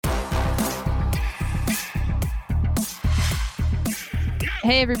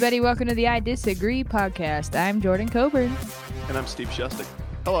Hey everybody, welcome to the I Disagree podcast. I'm Jordan Coburn. And I'm Steve Shustic.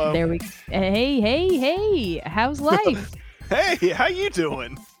 Hello. There we Hey. How's life? Hey, how you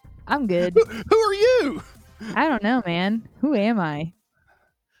doing? I'm good. Who are you? I don't know, man. Who am I?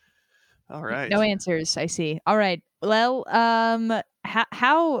 All right. No answers, I see. All right. Well,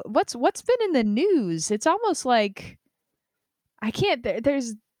 what's been in the news? It's almost like I can't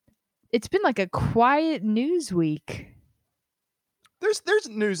it's been like a quiet news week. There's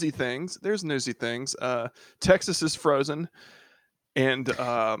newsy things. Texas is frozen, and Rush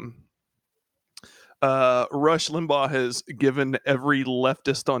Limbaugh has given every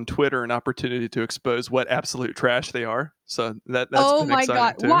leftist on Twitter an opportunity to expose what absolute trash they are. So that's Oh been my exciting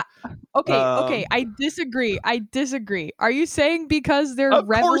god. too. What? Okay, I disagree. Are you saying because they're Of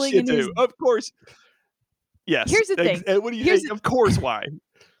course reveling you in do. his Of course. Yes. Here's the thing. What do you think? Of course, why?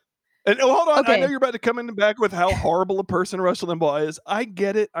 And hold on, Okay. I know you're about to come in the back with how horrible a person Rush Limbaugh is. I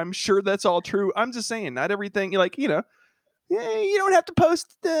get it. I'm sure that's all true. I'm just saying, not everything. You don't have to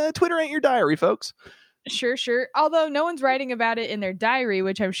post. Twitter ain't your diary, folks. Sure. Although no one's writing about it in their diary,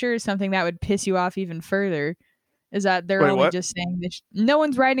 which I'm sure is something that would piss you off even further. Is that they're Wait, only what? just saying this? No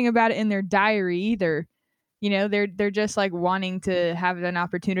one's writing about it in their diary either. You know, they're just like wanting to have an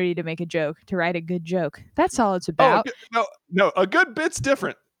opportunity to make a joke, to write a good joke. That's all it's about. No. A good bit's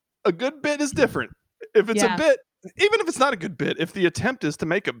different. A good bit is different. If it's a bit, even if it's not a good bit, if the attempt is to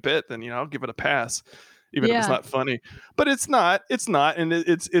make a bit, then I'll give it a pass, even if it's not funny. But it's not, and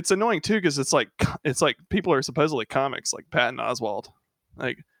it's annoying too because it's like people are supposedly comics like Patton Oswalt.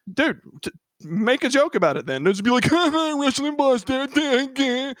 Like, dude, make a joke about it then. Don't just be like, Rush Limbaugh's dead.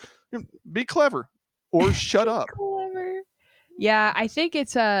 Be clever or shut up. Clever. Yeah, I think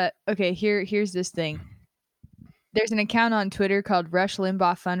it's okay. Here's this thing. There's an account on Twitter called Rush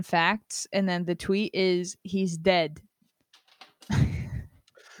Limbaugh Fun Facts, and then the tweet is he's dead.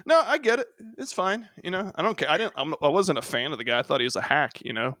 No, I get it. It's fine. I don't care. I wasn't a fan of the guy. I thought he was a hack.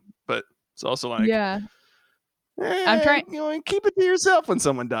 But it's also like, I'm trying. Keep it to yourself when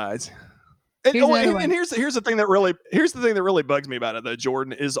someone dies. And here's the thing that really bugs me about it though,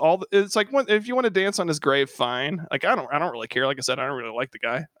 Jordan, is it's like if you want to dance on his grave, fine. Like I don't really care. Like I said, I don't really like the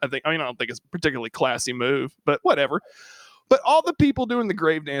guy. I don't think it's a particularly classy move, but whatever. But all the people doing the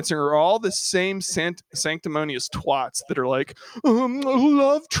grave dancing are all the same sanctimonious twats that are like,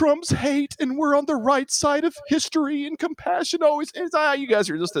 love trumps hate, and we're on the right side of history, and compassion always is. You guys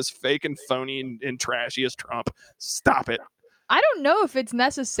are just as fake and phony and trashy as Trump. Stop it. I don't know if it's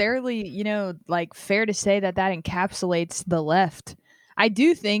necessarily, like fair to say that encapsulates the left. I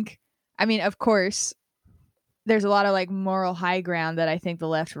do think, of course, there's a lot of like moral high ground that I think the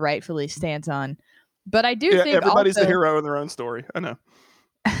left rightfully stands on. But I do think everybody's a hero in their own story. I know.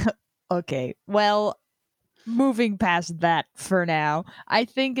 Okay, well, moving past that for now, I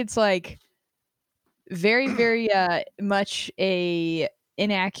think it's like very, very much a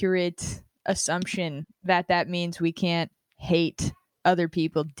inaccurate assumption that means we can't hate other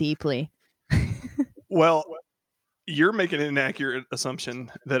people deeply. Well, you're making an inaccurate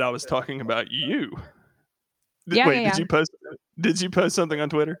assumption that I was talking about you. Did you post something on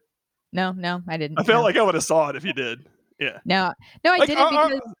Twitter? No, I didn't. I felt like I would have saw it if you did. Yeah. No, I didn't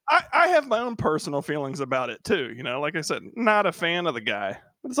because I have my own personal feelings about it too. Like I said, not a fan of the guy.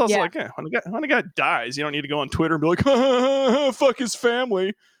 But it's also like, when a guy dies, you don't need to go on Twitter and be like, fuck his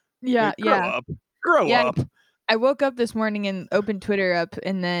family. Grow up. I woke up this morning and opened Twitter up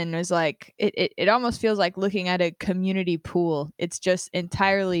and then was like, it almost feels like looking at a community pool. It's just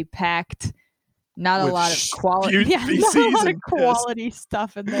entirely packed. Not a lot of quality. Not a lot of quality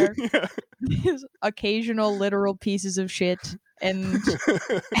stuff in there. These occasional literal pieces of shit. And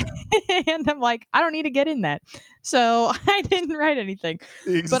and I'm like, I don't need to get in that. So I didn't write anything.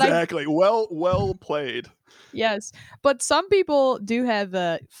 Exactly. Well played. Yes. But some people do have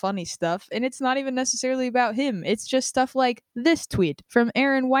funny stuff, and it's not even necessarily about him. It's just stuff like this tweet from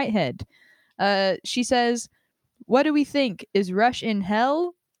Erin Whitehead. She says, "What do we think? Is Rush in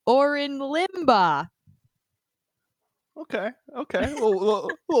hell or in limbo?" Okay.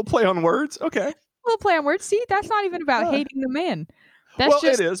 We'll play on words. Okay. We'll play on words. See, that's not even about hating the man.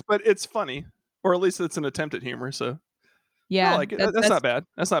 It is, but it's funny, or at least it's an attempt at humor. So yeah, I like it. That's not bad.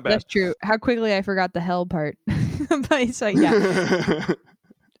 That's not bad. That's true. How quickly I forgot the hell part. But it's like, yeah.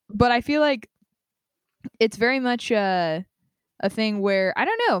 But I feel like it's very much a thing where I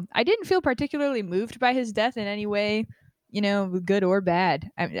don't know. I didn't feel particularly moved by his death in any way, good or bad.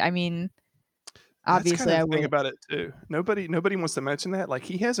 I mean, obviously, that's kind of the thing about it too. Nobody wants to mention that. Like,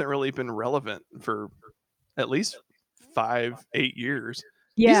 he hasn't really been relevant for at least 5-8 years.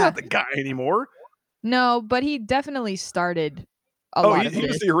 Yeah, he's not the guy anymore. No, but he definitely started a lot of he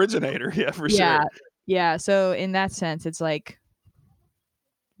was the originator. Yeah, for sure. Yeah. So in that sense, it's like,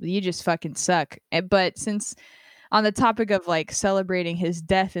 you just fucking suck. But since on the topic of like celebrating his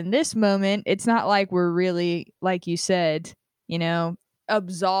death in this moment, it's not like we're really, like you said,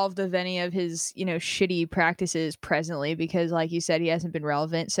 absolved of any of his, shitty practices presently, because like you said, he hasn't been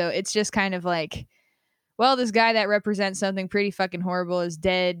relevant. So it's just kind of like, well, this guy that represents something pretty fucking horrible is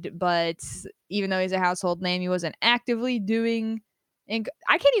dead, but even though he's a household name, he wasn't actively doing.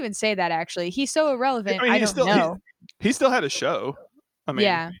 I can't even say that, actually. He's so irrelevant. I don't know. He still had a show. I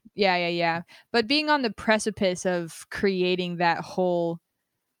mean, yeah. But being on the precipice of creating that whole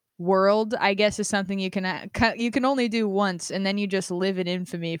world, I guess, is something you can only do once, and then you just live in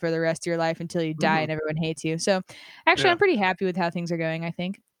infamy for the rest of your life until you die and everyone hates you. So, actually, I'm pretty happy with how things are going, I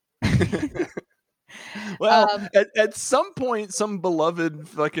think. Well, at some point, some beloved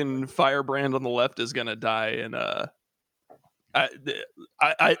fucking firebrand on the left is gonna die, and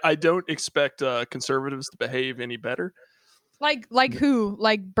I don't expect conservatives to behave any better. Like who?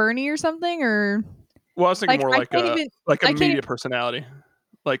 Like Bernie or something? Or well, I was thinking more like a media personality,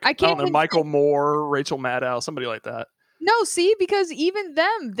 like I don't know, Michael Moore, Rachel Maddow, somebody like that. No, see, because even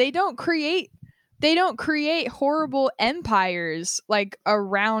them, they don't create horrible empires like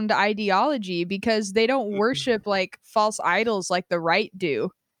around ideology, because they don't worship like false idols like the right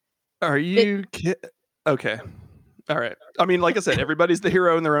do. Are you okay? All right. I mean, like I said, everybody's the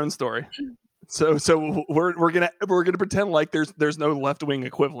hero in their own story. So we're gonna pretend like there's no left wing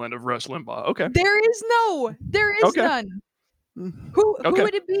equivalent of Rush Limbaugh. Okay. There is none. Who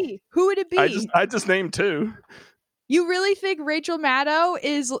would it be? Who would it be? I just named two. You really think Rachel Maddow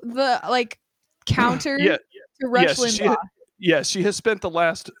is the like counter to Rush Limbaugh? She has spent the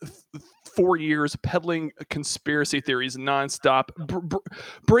last 4 years peddling conspiracy theories nonstop,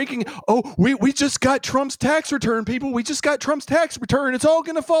 breaking. Oh, we just got Trump's tax return, people. We just got Trump's tax return. It's all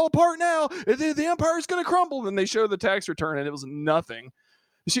going to fall apart now. The empire's going to crumble. And they show the tax return, and it was nothing.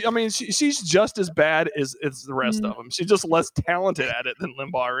 She's just as bad as the rest of them. She's just less talented at it than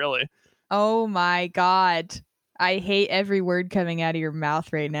Limbaugh, really. Oh my God. I hate every word coming out of your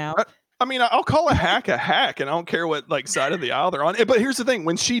mouth right now. I mean, I'll call a hack, and I don't care what like side of the aisle they're on. But here's the thing: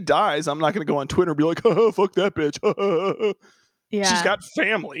 when she dies, I'm not going to go on Twitter and be like, "Oh, fuck that bitch." Yeah, she's got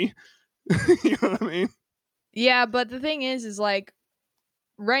family. You know what I mean? Yeah, but the thing is like,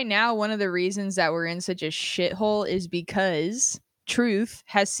 right now, one of the reasons that we're in such a shithole is because truth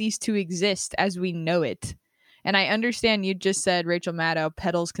has ceased to exist as we know it. And I understand you just said Rachel Maddow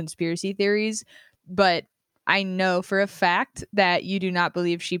peddles conspiracy theories, but I know for a fact that you do not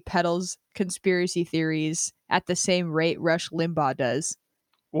believe she peddles conspiracy theories at the same rate Rush Limbaugh does.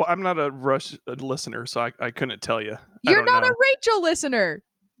 Well, I'm not a Rush listener, so I couldn't tell you. You're not a Rachel listener.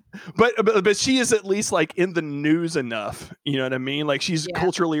 But she is at least like in the news enough, you know what I mean? Like she's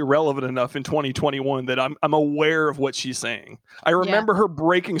culturally relevant enough in 2021 that I'm aware of what she's saying. I remember her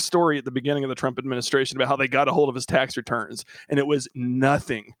breaking story at the beginning of the Trump administration about how they got a hold of his tax returns, and it was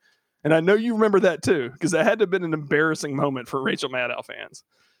nothing. And I know you remember that too, because that had to have been an embarrassing moment for Rachel Maddow fans.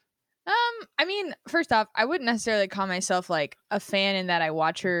 I mean, first off, I wouldn't necessarily call myself like a fan in that I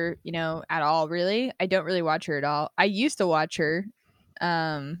watch her, at all, really. I don't really watch her at all. I used to watch her.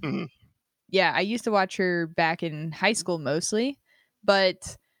 Yeah, I used to watch her back in high school mostly,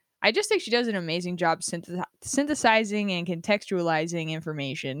 but I just think she does an amazing job synthesizing and contextualizing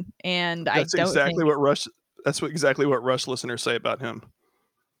information. And that's exactly what Rush listeners say about him.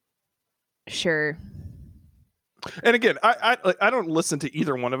 Sure. And again, I don't listen to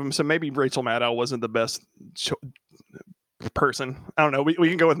either one of them, so maybe Rachel Maddow wasn't the best person. I don't know. We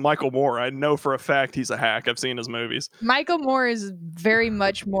can go with Michael Moore. I know for a fact he's a hack. I've seen his movies. Michael Moore is very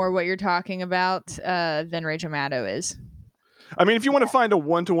much more what you're talking about than Rachel Maddow is. I mean, if you want to find a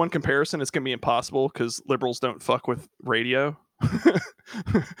one-to-one comparison, it's going to be impossible because liberals don't fuck with radio. You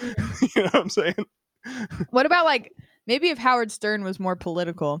know what I'm saying? What about like maybe if Howard Stern was more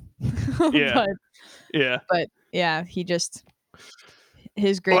political? Yeah. But yeah, he just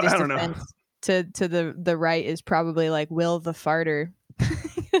his greatest defense to the right is probably like Will the Farter.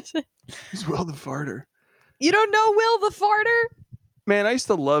 Who's Will the Farter? You don't know Will the Farter? Man, I used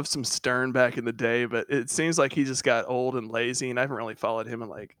to love some Stern back in the day, but it seems like he just got old and lazy, and I haven't really followed him in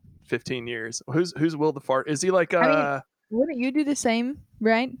like 15 years. Who's Will the Fart? Is he like wouldn't you do the same,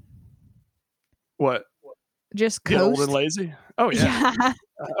 right? What? Just get old and lazy? Oh yeah.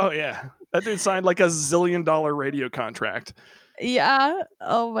 Oh yeah. That dude signed like $1 zillion radio contract. Yeah.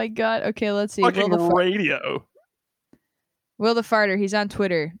 Oh my God. Okay, let's see. Fucking radio. Will the Farter. He's on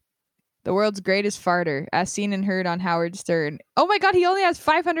Twitter. The world's greatest farter, as seen and heard on Howard Stern. Oh my God, he only has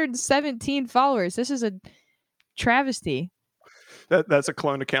 517 followers. This is a travesty. That's a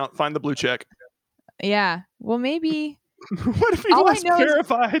clone account. Find the blue check. Yeah. Well, maybe. What if he was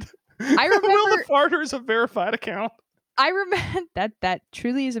verified? I remember Will the Farter is a verified account. I remember that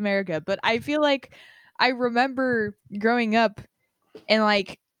truly is America, but I feel like I remember growing up and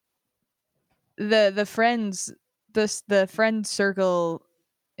like the friends the friend circle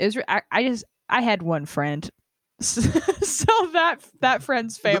is I had one friend. So that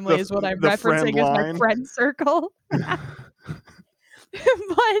friend's family is what I'm referencing as my friend circle.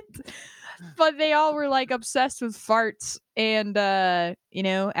 but they all were like obsessed with farts, and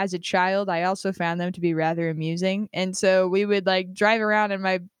as a child I also found them to be rather amusing, and so we would like drive around in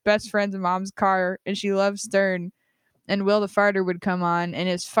my best friend's mom's car, and she loves Stern, and Will the Farter would come on, and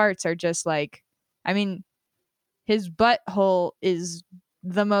his farts are just like, I mean, his butthole is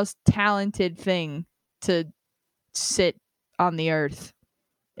the most talented thing to sit on the earth.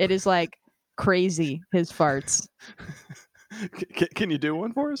 It is like crazy, his farts. Can you do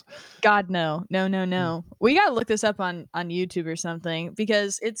one for us? God, no. We gotta look this up on YouTube or something,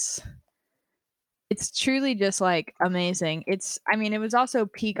 because it's truly just like amazing. It was also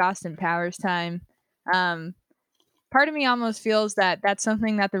peak Austin Powers time. Part of me almost feels that that's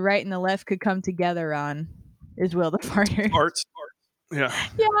something that the right and the left could come together on, is Will the Farter. Farts. Yeah.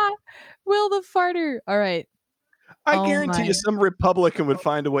 Yeah. Will the Farter. All right. I guarantee you some Republican would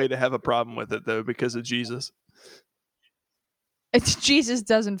find a way to have a problem with it, though, because of Jesus. It's Jesus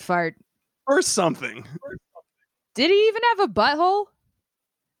doesn't fart. Or something. Did he even have a butthole?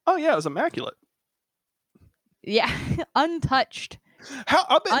 Oh, yeah, it was immaculate. Yeah, untouched.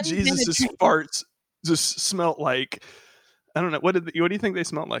 I bet Jesus' farts just smelled like, I don't know, what do you think they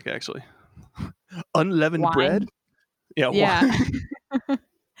smelled like, actually? Unleavened wine. Bread? Yeah. Wine.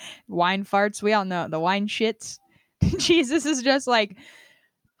 Wine farts. We all know the wine shits. Jesus is just like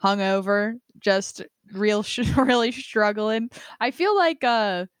hungover, just really struggling. I feel like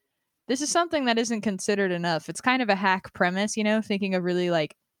this is something that isn't considered enough. It's kind of a hack premise, thinking of really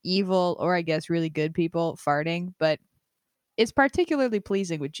like evil, or I guess really good people farting, but it's particularly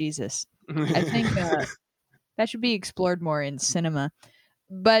pleasing with Jesus. I think that should be explored more in cinema.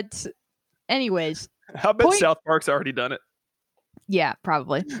 But anyways, I bet South Park's already done it. Yeah,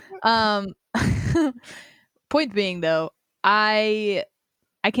 probably. Point being, though, I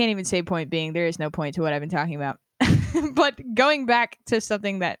can't even say point being. There is no point to what I've been talking about. But going back to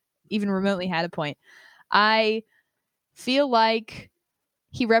something that even remotely had a point, I feel like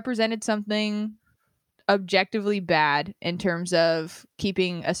he represented something objectively bad in terms of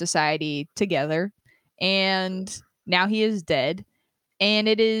keeping a society together, and now he is dead. And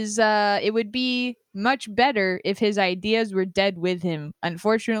it would be much better if his ideas were dead with him.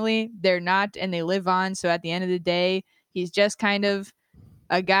 Unfortunately, they're not, and they live on. So at the end of the day, he's just kind of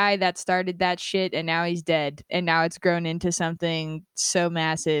a guy that started that shit, and now he's dead. And now it's grown into something so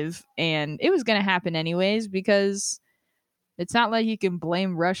massive. And it was going to happen anyways, because it's not like you can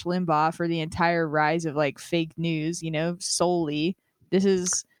blame Rush Limbaugh for the entire rise of like fake news, solely. This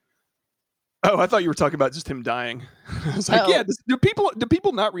is... Oh, I thought you were talking about just him dying. I was like, yeah, do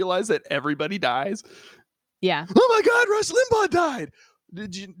people not realize that everybody dies? Yeah. Oh my God, Rush Limbaugh died.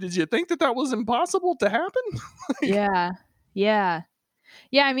 Did you think that was impossible to happen? Yeah.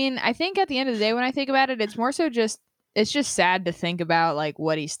 I mean, I think at the end of the day, when I think about it, it's more so it's just sad to think about like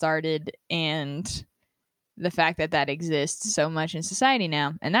what he started and the fact that exists so much in society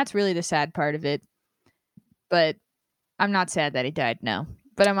now. And that's really the sad part of it. But I'm not sad that he died, no.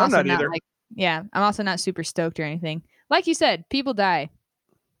 But I'm also not like, I'm also not super stoked or anything. Like you said, people die.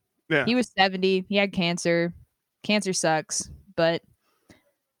 Yeah. He was 70. He had cancer. Cancer sucks, but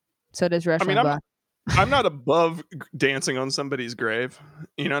so does Rush Limbaugh. I'm not above dancing on somebody's grave.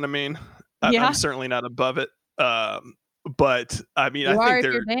 You know what I mean? I'm certainly not above it. But I mean, I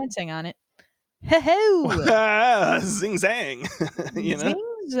think you're dancing on it. Zing zang. Zing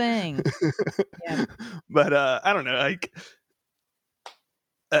zang. Yeah. But I don't know. Like,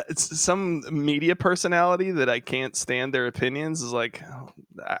 it's some media personality that I can't stand their opinions is like,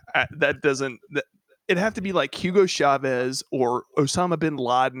 that doesn't. It'd have to be like Hugo Chavez or Osama bin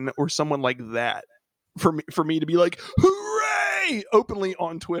Laden or someone like that for me to be like, hooray, openly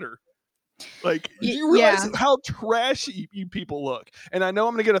on Twitter. Like, you realize how trashy you people look. And I know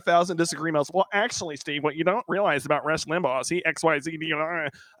I'm going to get 1,000 disagreements. Well, actually, Steve, what you don't realize about Rush Limbaugh is he XYZ.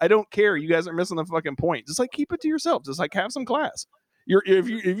 I don't care. You guys are missing the fucking point. Just like keep it to yourself. Just like have some class. If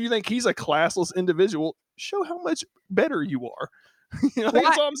you think he's a classless individual, show how much better you are.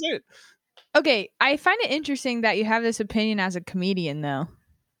 That's all I'm saying. Okay, I find it interesting that you have this opinion as a comedian, though.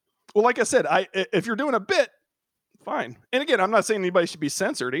 Well, like I said, if you're doing a bit, fine. And again, I'm not saying anybody should be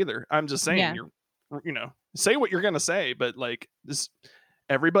censored either. I'm just saying say what you're gonna say, but like this,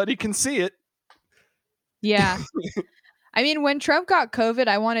 everybody can see it. Yeah. I mean, when Trump got COVID,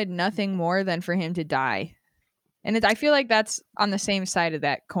 I wanted nothing more than for him to die. And I feel like that's on the same side of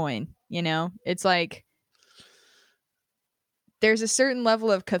that coin, It's like there's a certain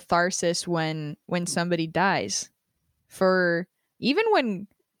level of catharsis when somebody dies. For even when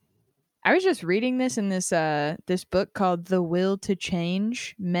I was just reading this in this book called The Will to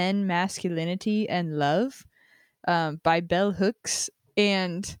Change: Men, Masculinity, and Love, by Bell Hooks,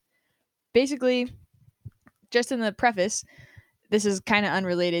 and basically, just in the preface, this is kind of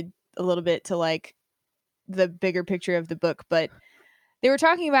unrelated a little bit to like the bigger picture of the book, but they were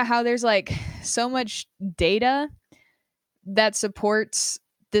talking about how there's like so much data that supports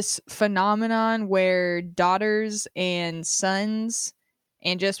this phenomenon where daughters and sons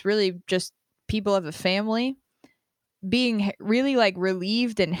and just really just people of a family being really like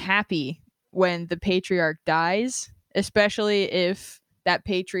relieved and happy when the patriarch dies, especially if that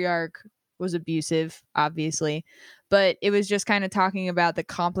patriarch was abusive, obviously. But it was just kind of talking about the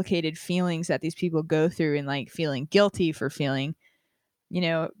complicated feelings that these people go through and like feeling guilty for feeling,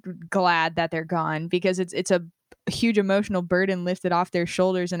 glad that they're gone, because it's a huge emotional burden lifted off their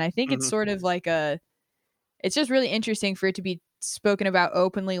shoulders. And I think it's sort of like it's just really interesting for it to be spoken about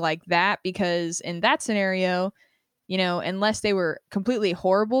openly like that, because in that scenario, unless they were completely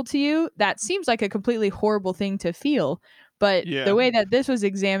horrible to you, that seems like a completely horrible thing to feel. But the way that this was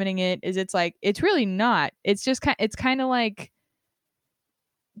examining it is it's like, it's really not. It's just it's kind of like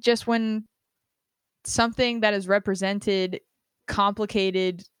just when something that is represented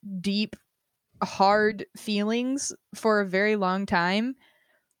complicated, deep, hard feelings for a very long time,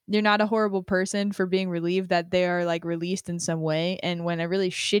 you're not a horrible person for being relieved that they are like released in some way. And when a really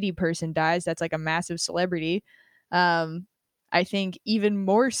shitty person dies, that's like a massive celebrity. I think even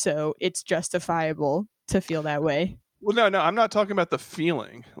more so, it's justifiable to feel that way. Well, no, I'm not talking about the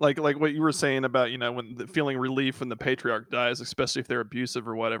feeling, like what you were saying about when the feeling relief when the patriarch dies, especially if they're abusive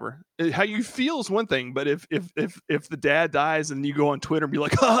or whatever. How you feel is one thing, but if the dad dies and you go on Twitter and be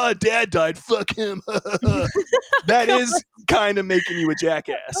like, "Ha, dad died, fuck him," that is kind of making you a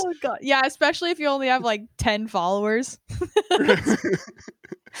jackass. Oh god, yeah, especially if you only have like 10 followers.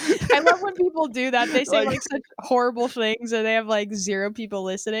 I love when people do that. They say like such horrible things and they have like 0 people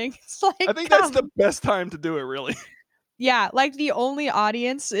listening. It's like, I think that's the best time to do it, really. Yeah, like the only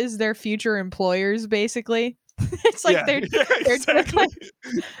audience is their future employers, basically. It's like they're exactly. Like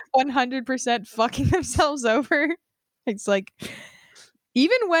 100% fucking themselves over. It's like,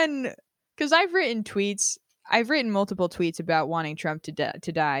 even when, because I've written multiple tweets about wanting Trump to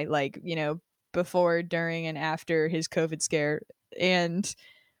die, like, before, during, and after his COVID scare. And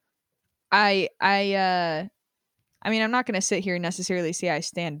I mean, I'm not going to sit here and necessarily say I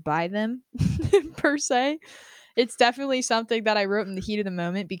stand by them per se. It's definitely something that I wrote in the heat of the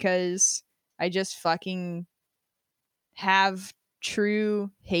moment because I just fucking have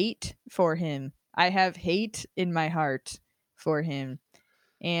true hate for him. I have hate in my heart for him.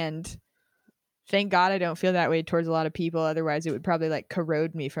 And thank God I don't feel that way towards a lot of people. Otherwise, it would probably like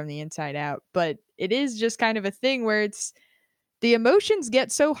corrode me from the inside out. But it is just kind of a thing where it's the emotions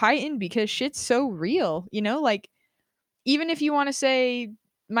get so heightened because shit's so real, like even if you want to say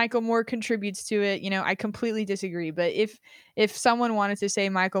Michael Moore contributes to it, I completely disagree. But if someone wanted to say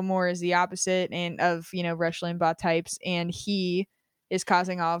Michael Moore is the opposite and of, Rush Limbaugh types, and he is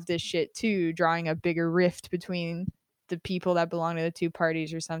causing all of this shit too, drawing a bigger rift between the people that belong to the two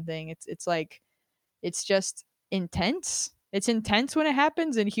parties or something, it's like, it's just intense. It's intense when it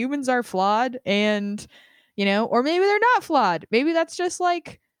happens, and humans are flawed, and or maybe they're not flawed. Maybe that's just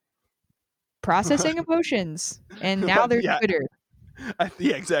like processing emotions, and now there's Twitter.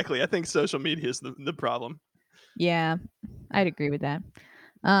 Yeah, exactly. I think social media is the problem. Yeah, I'd agree with that.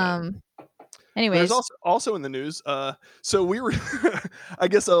 Anyways, there's also in the news. So we were, I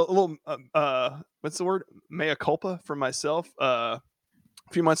guess, a little what's the word? Mea culpa from myself. A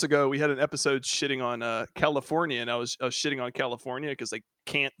few months ago, we had an episode shitting on California, and I was shitting on California because they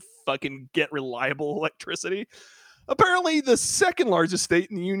can't fucking get reliable electricity. Apparently, the second largest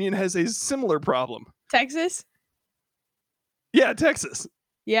state in the union has a similar problem. Texas? Yeah, Texas.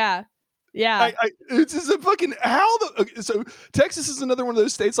 Yeah. It's just a fucking so Texas is another one of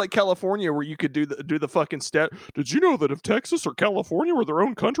those states like California where you could do the fucking stat. Did you know that if Texas or California were their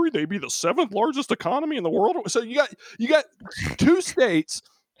own country, they'd be the 7th largest economy in the world? So you got 2 states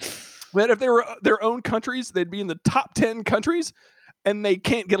that if they were their own countries, they'd be in the top 10 countries, and they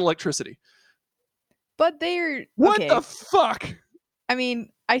can't get electricity. But they're what the fuck? I mean,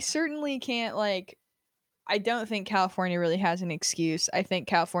 I certainly can't I don't think California really has an excuse. I think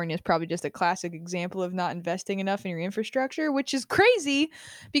California is probably just a classic example of not investing enough in your infrastructure, which is crazy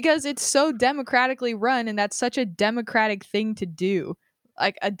because it's so democratically run and that's such a democratic thing to do.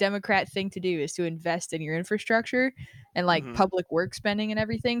 Like a Democrat thing to do is to invest in your infrastructure and like public work spending and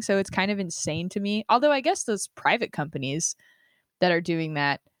everything. So it's kind of insane to me. Although I guess those private companies that are doing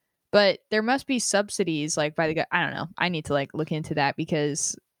that, but there must be subsidies like by the I don't know. I need to like look into that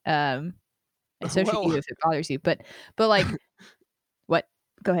because so should you if it bothers you. But like what?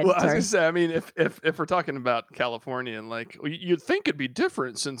 Go ahead. Well, I was gonna say, I mean, if we're talking about California and like you'd think it'd be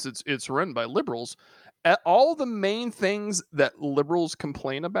different since it's run by liberals. At all the main things that liberals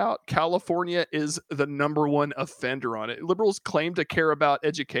complain about, California is the number one offender on it. Liberals claim to care about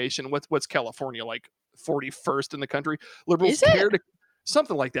education. What's California like 41st in the country? Liberals care to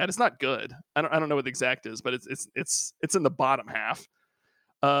something like that. It's not good. I don't know what the exact is, but it's in the bottom half.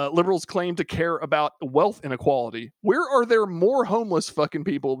 Liberals claim to care about wealth inequality. Where are there more homeless fucking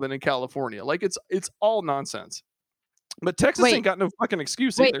people than in California? Like it's all nonsense. But Texas ain't got no fucking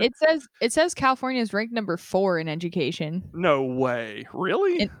excuse either. It says California is ranked number 4 in education. No way.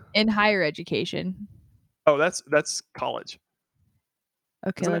 Really? In higher education. Oh, that's college.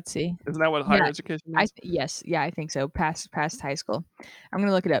 Okay, let's see. Isn't that what higher education is? Yes, yeah, I think so. Past high school. I'm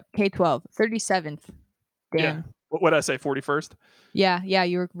gonna look it up. K-12, 37th. Damn. Yeah. What did I say? 41st? Yeah,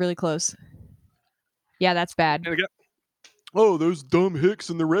 you were really close. Yeah, that's bad. Oh, those dumb hicks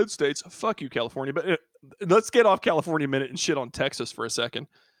in the red states. Fuck you, California. But let's get off California a minute and shit on Texas for a second.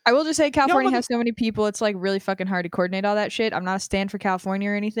 I will just say California has so many people. It's like really fucking hard to coordinate all that shit. I'm not a stand for California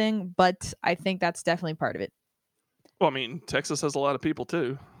or anything, but I think that's definitely part of it. Well, I mean, Texas has a lot of people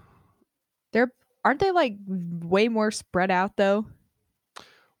too. Aren't they like way more spread out though?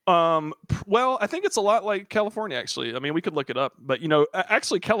 Well, I think it's a lot like California, actually. I mean, we could look it up, but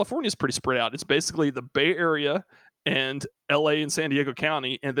actually California is pretty spread out. It's basically the Bay Area and LA and San Diego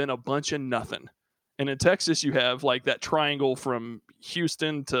County, and then a bunch of nothing. And in Texas, you have like that triangle from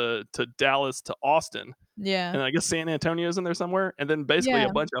Houston to Dallas to Austin. Yeah. And I guess San Antonio's in there somewhere. And then basically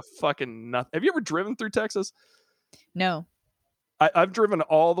a bunch of fucking nothing. Have you ever driven through Texas? No. I've driven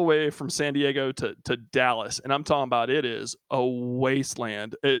all the way from San Diego to Dallas, and I'm talking about it is a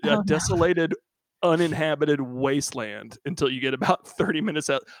wasteland, a desolated, uninhabited wasteland until you get about 30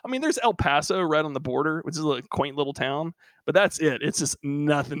 minutes out. I mean, there's El Paso right on the border, which is a quaint little town, but that's it. It's just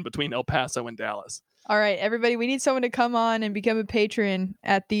nothing between El Paso and Dallas. All right, everybody, we need someone to come on and become a patron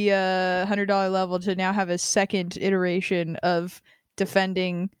at the $100 level to now have a second iteration of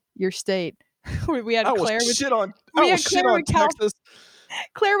defending your state. We had Claire with Texas.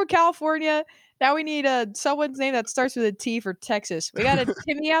 Claire with California. Now we need someone's name that starts with a T for Texas. We got a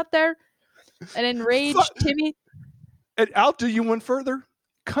Timmy out there, an enraged Timmy. And I'll do you one further.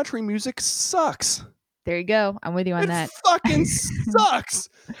 Country music sucks. There you go. I'm with you on that. Fucking sucks.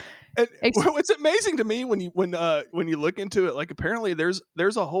 And it's amazing to me when you look into it. Like apparently there's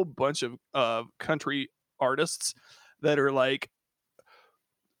a whole bunch of country artists that are like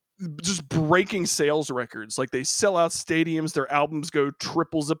just breaking sales records. Like they sell out stadiums, their albums go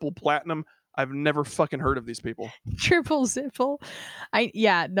triple zipple platinum. I've never fucking heard of these people. Triple zipple.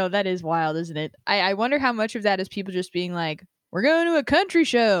 That is wild, isn't it? I wonder how much of that is people just being like, we're going to a country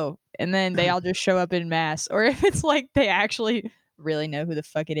show, and then they all just show up in mass, or if it's like they actually really know who the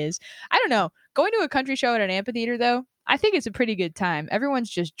fuck it is. I don't know. Going to a country show at an amphitheater though, I think it's a pretty good time. Everyone's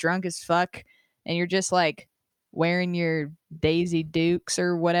just drunk as fuck, and you're just like wearing your Daisy Dukes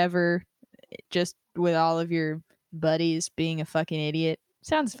or whatever, just with all of your buddies being a fucking idiot.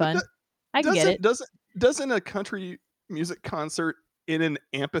 Sounds fun. I can get it. Doesn't a country music concert in an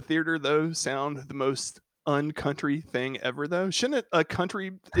amphitheater though sound the most uncountry thing ever though? Shouldn't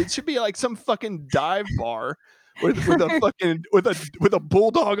it should be like some fucking dive bar with a fucking with a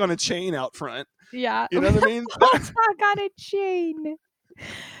bulldog on a chain out front. Yeah. You know what I mean? Bulldog on a chain.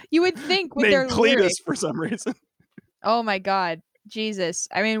 You would think with their Cletus lyrics, for some reason. Oh my God. Jesus.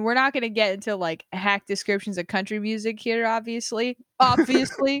 I mean, we're not going to get into like hack descriptions of country music here, obviously,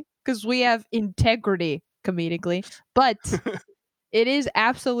 because we have integrity comedically, but it is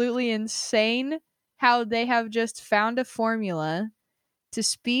absolutely insane how they have just found a formula to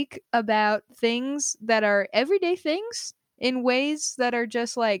speak about things that are everyday things in ways that are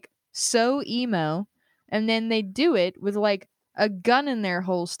just like so emo. And then they do it with like a gun in their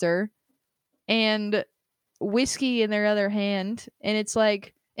holster and whiskey in their other hand. And it's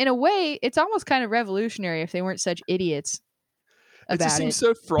like, in a way, it's almost kind of revolutionary if they weren't such idiots about it. Just seems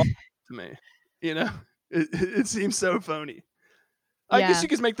so fraudulent to me. You know, it seems so phony. I guess you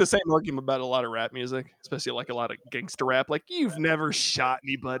could make the same argument about a lot of rap music, especially like a lot of gangster rap. Like, you've never shot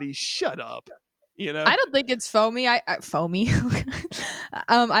anybody. Shut up. You know, I don't think it's foamy. Foamy.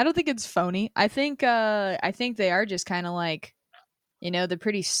 I don't think it's phony. I think they are just kind of like, the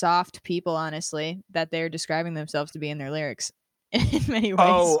pretty soft people, honestly, that they're describing themselves to be in their lyrics in many ways.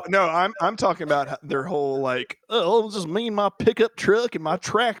 Oh no, I'm talking about their whole like, oh, just me and my pickup truck and my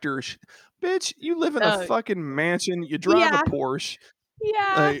tractor. Bitch, you live in a fucking mansion. You drive a Porsche.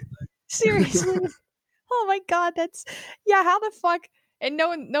 Yeah. Like, seriously. Oh my god, that's how the fuck? And no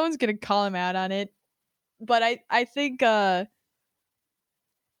one's gonna call him out on it. But I think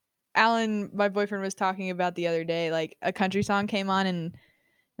Alan, my boyfriend, was talking about the other day, like a country song came on in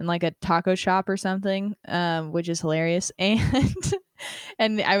like a taco shop or something, which is hilarious.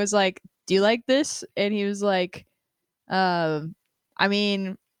 And I was like, "Do you like this?" And he was like, I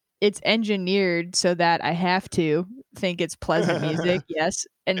mean, it's engineered so that I have to think it's pleasant music." Yes,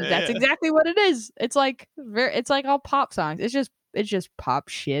 and that's exactly what it is. It's like all pop songs. It's just pop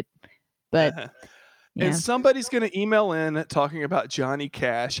shit. But and somebody's gonna email in talking about Johnny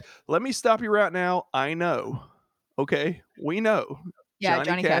Cash. Let me stop you right now. I know. Okay, we know. Yeah,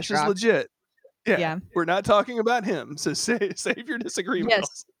 Johnny Cash is legit. Yeah, we're not talking about him. So save your disagreement.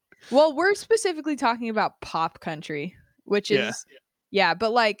 Yes. Well, we're specifically talking about pop country, which is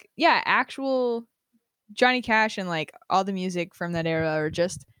but like actual Johnny Cash and like all the music from that era are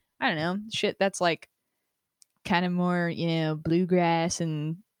just, I don't know, shit that's like kind of more, bluegrass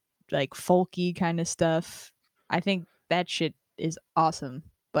and like folky kind of stuff. I think that shit is awesome,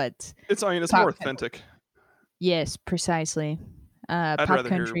 but it's more authentic. Yes, precisely. I'd pop rather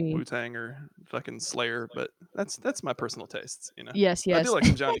country. hear Wu-Tang or fucking Slayer, but that's my personal tastes, Yes. I do like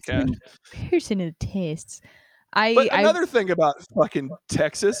some Johnny Cash. Personal tastes. But another thing about fucking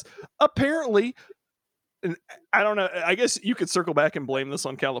Texas, apparently, and I don't know, I guess you could circle back and blame this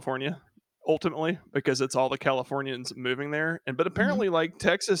on California ultimately, because it's all the Californians moving there. But apparently, like,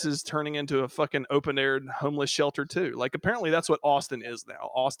 Texas is turning into a fucking open-air homeless shelter too. Like, apparently that's what Austin is now.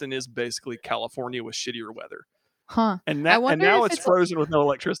 Austin is basically California with shittier weather. Huh. And now it's frozen with no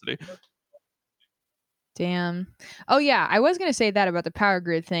electricity. Damn. Oh yeah, I was gonna say that about the power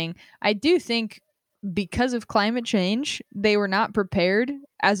grid thing. I do think because of climate change, they were not prepared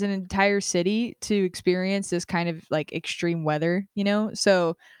as an entire city to experience this kind of like extreme weather,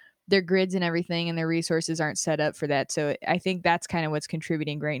 So their grids and everything and their resources aren't set up for that. So I think that's kind of what's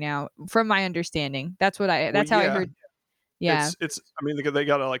contributing right now, from my understanding. That's how I heard. Yeah. It's I mean, they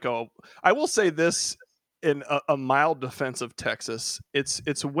got like I will say this in a mild defense of Texas.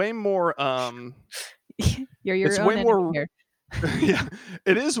 It's way more You're your own enemy here. Yeah.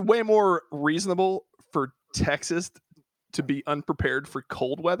 It is way more reasonable for Texas to be unprepared for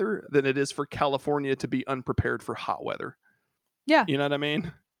cold weather than it is for California to be unprepared for hot weather. Yeah. You know what I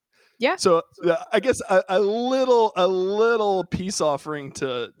mean? Yeah. So I guess a little peace offering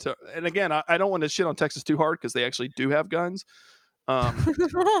to and again, I don't want to shit on Texas too hard because they actually do have guns. But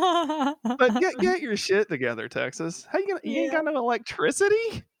get your shit together, Texas. How you ain't got no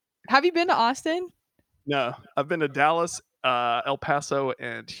electricity? Have you been to Austin? No, I've been to Dallas, El Paso,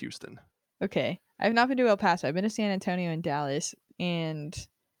 and Houston. Okay, I've not been to El Paso. I've been to San Antonio and Dallas, and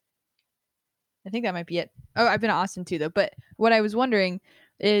I think that might be it. Oh, I've been to Austin too, though. But what I was wondering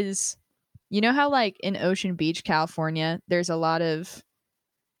is, how like in Ocean Beach, California, there's a lot of,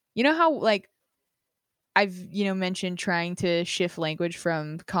 how like I've mentioned trying to shift language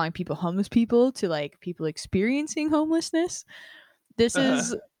from calling people homeless people to like people experiencing homelessness. This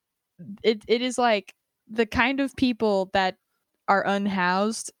is it is like the kind of people that are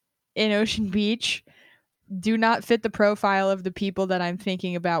unhoused in Ocean Beach do not fit the profile of the people that I'm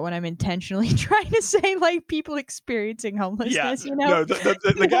thinking about when I'm intentionally trying to say like people experiencing homelessness. No,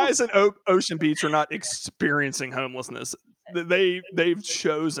 the guys in Ocean Beach are not experiencing homelessness. They've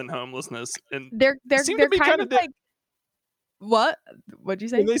chosen homelessness, and they're kind of like what'd you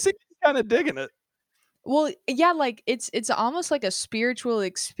say? They seem to be kind of digging it. Well, yeah, like it's almost like a spiritual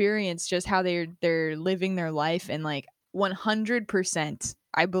experience, just how they're living their life, and like 100%,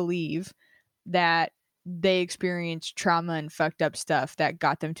 I believe that they experienced trauma and fucked up stuff that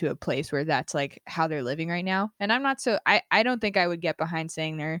got them to a place where that's like how they're living right now. And I'm not I don't think I would get behind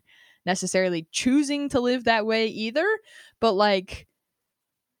saying they're necessarily choosing to live that way either, but like,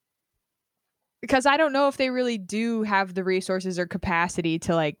 because I don't know if they really do have the resources or capacity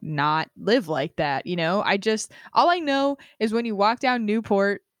to like not live like that, all I know is when you walk down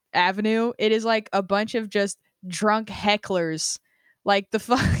Newport Avenue, it is like a bunch of just drunk hecklers, like the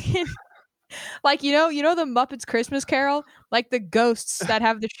fucking Like, you know the Muppets Christmas Carol? Like the ghosts that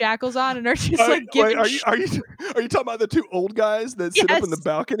have the shackles on and are just like giving are you talking about the two old guys that sit up in the Yes.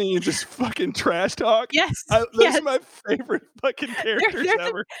 balcony and just fucking trash talk? Yes. Those Yes. are my favorite fucking characters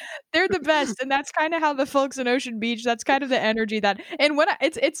ever. They're the best, and that's kind of how the folks in Ocean Beach. That's kind of the energy that, and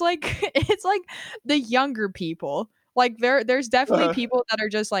it's like it's like the younger people. Like there's definitely people that are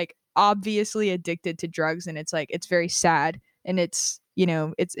just like obviously addicted to drugs, and it's like it's very sad, and it's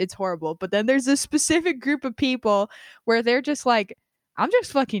it's horrible. But then there's this specific group of people where they're just like, I'm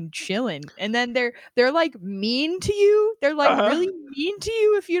just fucking chilling, and then they're like mean to you. They're like really mean to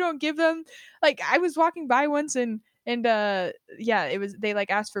you if you don't give them. Like I was walking by once and yeah, it was they like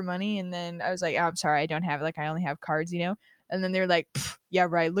asked for money and then I was like, oh, I'm sorry, I don't have like I only have cards, and then they're like, yeah,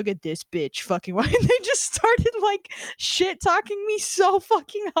 right, look at this bitch fucking why. And they just started like shit talking me so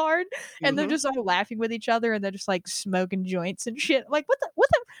fucking hard, and they're just all laughing with each other, and they're just like smoking joints and shit. Like what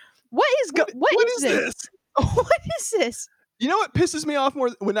is this? What is this? You know what pisses me off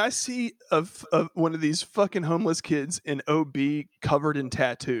more when I see of one of these fucking homeless kids in OB covered in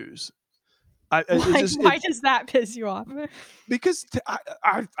tattoos. Why does that piss you off? Because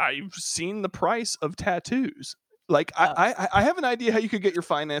I've seen the price of tattoos. Like I have an idea how you could get your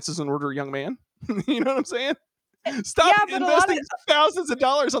finances in order, young man. You know what I'm saying? Stop investing thousands of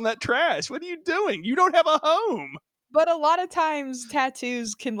dollars on that trash. What are you doing? You don't have a home. But a lot of times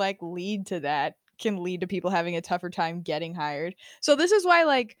tattoos can like lead to that. Can lead to people having a tougher time getting hired. So this is why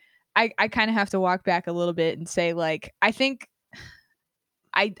like I kind of have to walk back a little bit and say like I think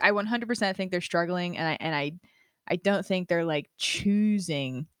I 100% think they're struggling, and I don't think they're like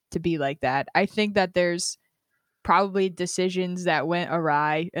choosing to be like that. I think that there's probably decisions that went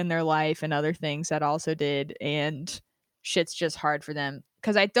awry in their life and other things that also did, and shit's just hard for them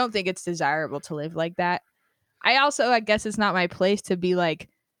because I don't think it's desirable to live like that. I guess it's not my place to be like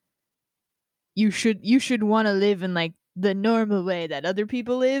you should want to live in like the normal way that other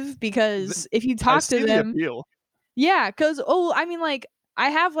people live, because if you talk to them, yeah, because I mean like I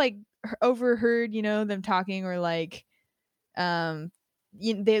have like overheard them talking, or like they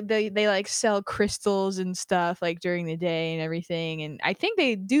like sell crystals and stuff like during the day and everything, and I think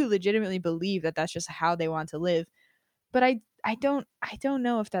they do legitimately believe that that's just how they want to live. But I don't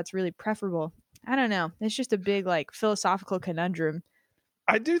know if that's really preferable. I don't know, it's just a big like philosophical conundrum.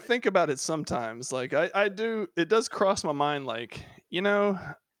 I do think about it sometimes. Like I do, it does cross my mind. Like,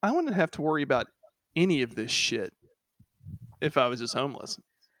 I wouldn't have to worry about any of this shit if I was just homeless.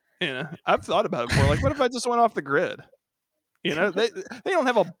 I've thought about it before. Like, what if I just went off the grid? They don't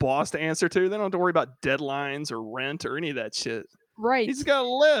have a boss to answer to. They don't have to worry about deadlines or rent or any of that shit. Right. He's got to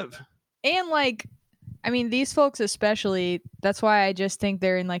live. And like, I mean, these folks especially, that's why I just think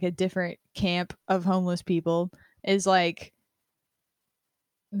they're in like a different camp of homeless people, is like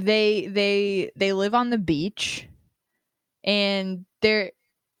they live on the beach, and they're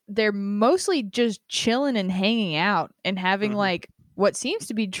mostly just chilling and hanging out and having like what seems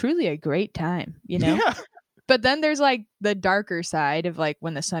to be truly a great time, Yeah. But then there's like the darker side of like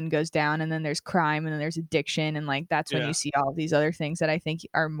when the sun goes down, and then there's crime, and then there's addiction, and like that's when you see all of these other things that I think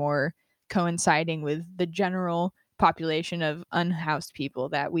are more coinciding with the general population of unhoused people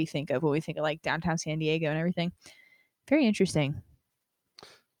that we think of when we think of like downtown San Diego and everything. Very interesting.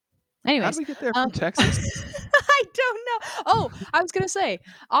 Anyways, how did we get there from Texas? I don't know. Oh, I was gonna say,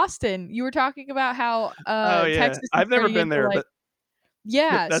 Austin, you were talking about how Texas. I've never been there, like, but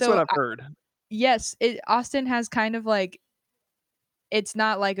yeah, that's what I've heard. Yes, Austin has kind of like, it's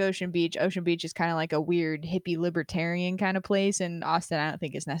not like Ocean Beach. Ocean Beach is kind of like a weird hippie libertarian kind of place, and Austin I don't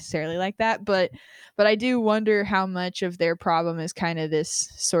think is necessarily like that. But I do wonder how much of their problem is kind of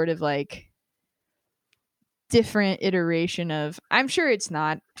this sort of like different iteration of. I'm sure it's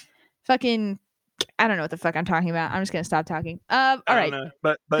not fucking. I don't know what the fuck I'm talking about. I'm just gonna stop talking. All right.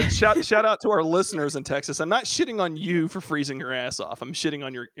 But shout out to our listeners in Texas. I'm not shitting on you for freezing your ass off. I'm shitting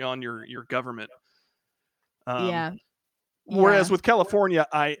on your government. Yeah. Whereas with California,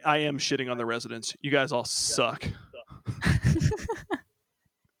 I am shitting on the residents. You guys all suck.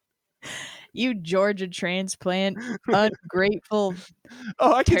 You Georgia transplant, ungrateful.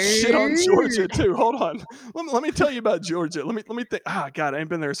 Oh, I can shit on Georgia too. Hold on. Let me tell you about Georgia. Let me think. Ah, God, I ain't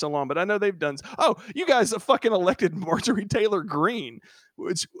been there so long, but I know they've done. Oh, you guys have fucking elected Marjorie Taylor Greene,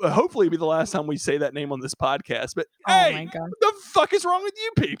 which hopefully will be the last time we say that name on this podcast. But hey, my God, what the fuck is wrong with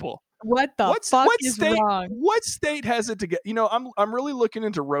you people? What the fuck is wrong? What state has it to get? I'm really looking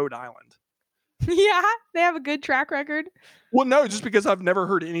into Rhode Island. Yeah, they have a good track record. Well, no, just because I've never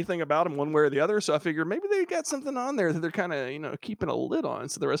heard anything about them one way or the other, so I figure maybe they got something on there that they're kind of keeping a lid on,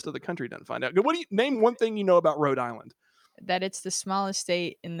 so the rest of the country doesn't find out. What do you name one thing you know about Rhode Island? that it's the smallest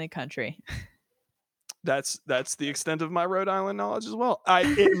state in the country. That's the extent of my Rhode Island knowledge as well.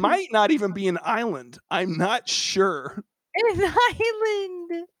 It might not even be an island. I'm not sure. An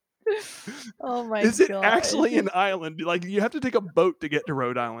island. Oh my god. Is it actually an island? Like, you have to take a boat to get to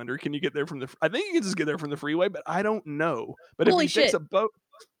Rhode Island, or can you get there from the I think you can just get there from the freeway, but I don't know. But Holy if you take a boat.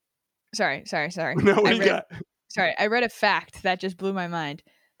 Sorry. No, what you got? Sorry, I read a fact that just blew my mind.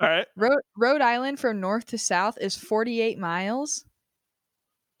 All right. Rhode Island from north to south is 48 miles.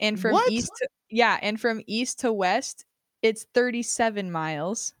 And from from east to west, it's 37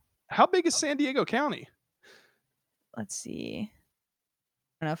 miles. How big is San Diego County? Let's see.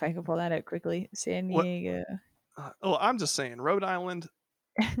 I don't know if I can pull that out quickly. San Diego. Well, I'm just saying, Rhode Island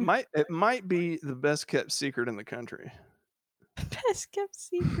might be the best kept secret in the country. Best kept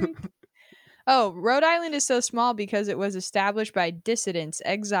secret. Oh, Rhode Island is so small because it was established by dissidents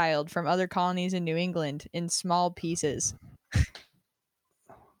exiled from other colonies in New England in small pieces.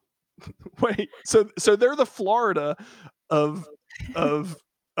 Wait, so they're the Florida of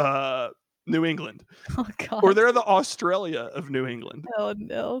New England. Oh god. Or they're the Australia of New England. Oh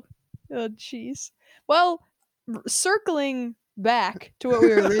no. Oh jeez. Well, circling back to what we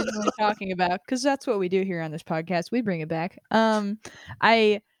were originally talking about, because that's what we do here on this podcast. We bring it back.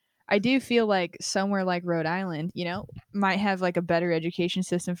 I do feel like somewhere like Rhode Island, might have like a better education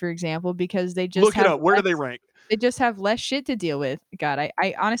system, for example, because they just look it up. Where do they rank? They just have less shit to deal with. God, I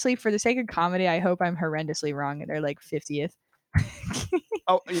honestly, for the sake of comedy, I hope I'm horrendously wrong and they're like 50th.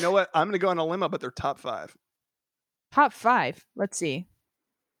 Oh, you know what? I'm gonna go on a limb, but they're top 5. Top 5. Let's see.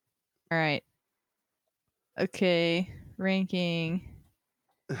 All right. Okay, ranking.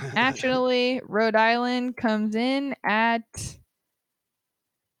 Nationally, Rhode Island comes in at. This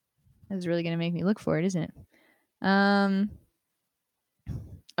is really gonna make me look for it, isn't it?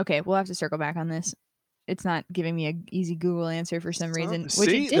 Okay, we'll have to circle back on this. It's not giving me an easy Google answer for some reason.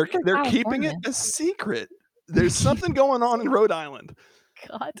 See, they're keeping it a secret. There's something going on in Rhode Island.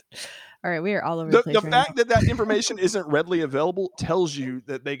 God. All right, we are all over the place. The fact that information isn't readily available tells you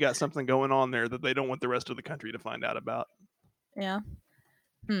that they got something going on there that they don't want the rest of the country to find out about. Yeah.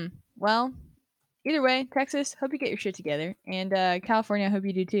 Well, either way, Texas, hope you get your shit together. And California, I hope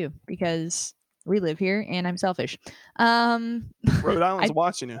you do too, because we live here and I'm selfish. Rhode Island's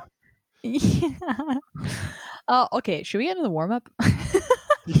watching you. Yeah. Oh, okay. Should we get into the warm-up?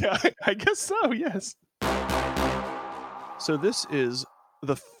 Yeah, I guess so, yes. So this is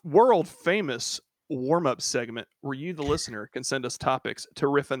the world famous warm-up segment where you, the listener, can send us topics to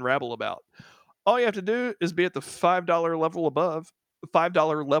riff and rabble about. All you have to do is be at the $5 level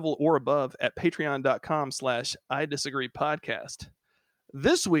or above at patreon.com/idisagreepodcast.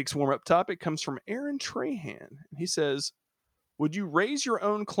 This week's warm-up topic comes from Aaron Trahan. He says, would you raise your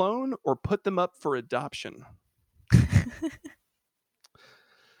own clone or put them up for adoption?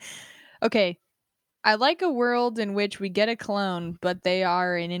 Okay. I like a world in which we get a clone, but they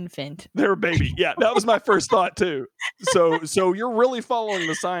are an infant. They're a baby. Yeah, that was my first thought too. So you're really following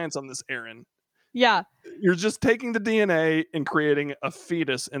the science on this, Aaron. Yeah. You're just taking the DNA and creating a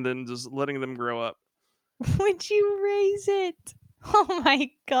fetus and then just letting them grow up. Would you raise it? Oh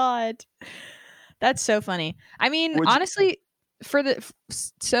my god. That's so funny. I mean, honestly,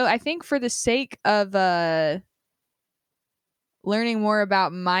 I think for the sake of learning more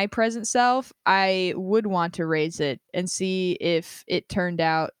about my present self, I would want to raise it and see if it turned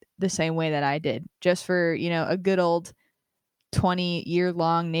out the same way that I did. Just for, a good old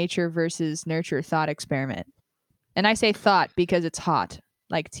 20-year-long nature versus nurture thought experiment. And I say thought because it's hot,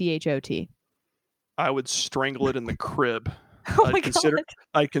 like THOT. I would strangle it in the crib. Oh my God.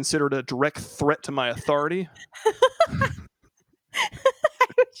 I consider it a direct threat to my authority. I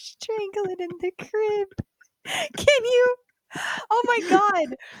would strangle it in the crib. Can you? Oh my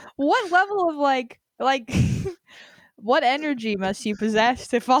god. What level of like what energy must you possess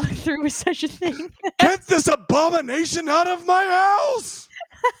to follow through with such a thing? Get this abomination out of my house!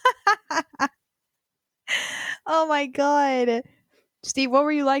 Oh my god. Steve, what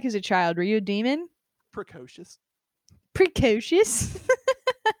were you like as a child? Were you a demon? Precocious.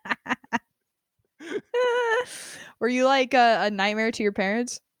 Were you like a nightmare to your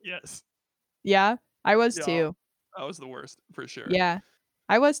parents? Yes. Yeah, I was too. I was the worst, for sure. Yeah,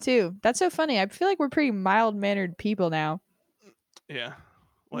 I was too. That's so funny. I feel like we're pretty mild-mannered people now. Yeah.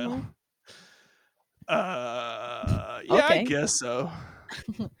 Well, yeah, okay. I guess so.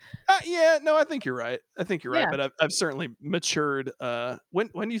 Yeah, no, I think you're right. Yeah. But I've certainly matured. When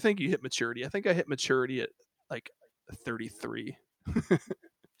do you think you hit maturity? I think I hit maturity at like 33.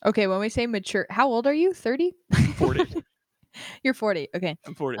 Okay, when we say mature, how old are you? 30?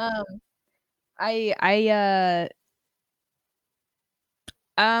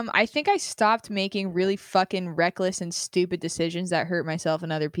 I think I stopped making really fucking reckless and stupid decisions that hurt myself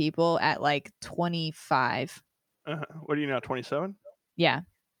and other people at like 25. What are you now, 27? Yeah.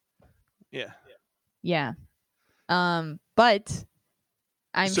 Yeah. Yeah. But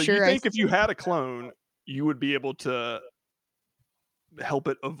I'm So you sure think if you had a clone, you would be able to help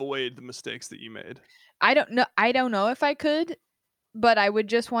it avoid the mistakes that you made? I don't know if I could, but I would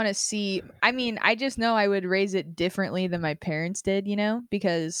just want to see. I mean, I just know I would raise it differently than my parents did,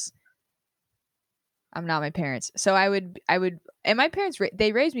 because I'm not my parents. So I would and my parents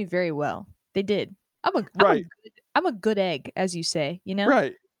they raised me very well. They did. Right. I'm a good egg, as you say,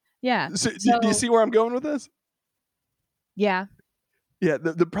 Right. Yeah. So do you see where I'm going with this? Yeah. Yeah,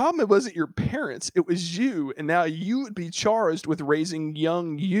 the problem, it wasn't your parents, it was you, and now you would be charged with raising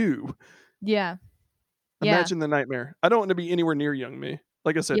young you. Yeah. Yeah. Imagine the nightmare. I don't want to be anywhere near young me.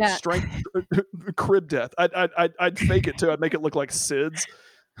 Like I said, Yeah. strength, crib death. I'd fake it too. I'd make it look like SIDS.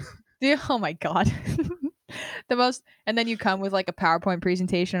 Yeah, oh my god. And then you come with like a PowerPoint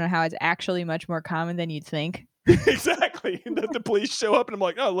presentation on how it's actually much more common than you'd think. Exactly. And the police show up and I'm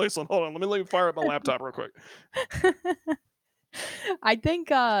like, oh, listen, hold on. Let me fire up my laptop real quick. I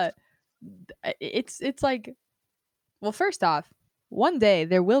think it's like, well, first off, one day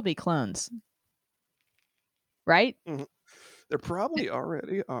there will be clones. Right? Mm-hmm. There probably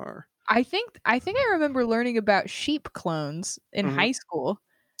already are. I think I remember learning about sheep clones in high school.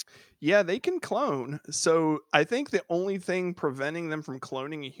 Yeah, they can clone. So I think the only thing preventing them from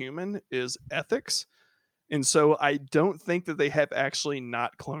cloning a human is ethics. And so I don't think that they have actually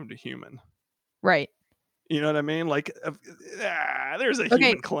not cloned a human. Right. You know what I mean? Like, there's a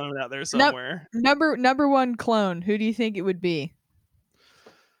human clone out there somewhere. Number one clone. Who do you think it would be?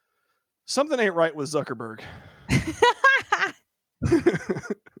 Something ain't right with Zuckerberg.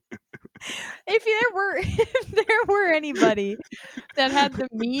 If there were anybody that had the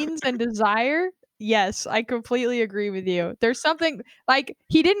means and desire, yes, I completely agree with you. There's something like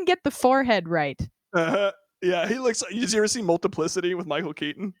he didn't get the forehead right. Yeah, he looks. Did you ever see Multiplicity with Michael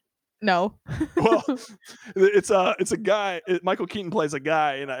Keaton? No. Well, it's a guy. Michael Keaton plays a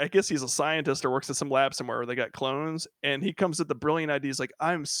guy, and I guess he's a scientist or works at some lab somewhere where they got clones. And he comes with the brilliant idea. He's like,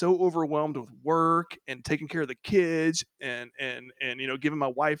 I'm so overwhelmed with work and taking care of the kids and giving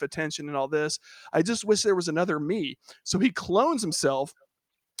my wife attention and all this. I just wish there was another me. So he clones himself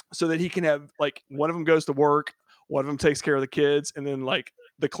so that he can have, like, one of them goes to work, one of them takes care of the kids, and then like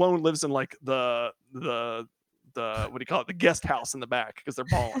the clone lives in like the what do you call it, the guest house in the back because they're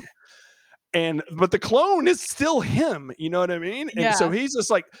balling. But the clone is still him, you know what I mean? And Yeah. so he's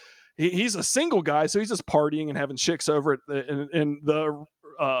just like, he's a single guy, so he's just partying and having chicks over at the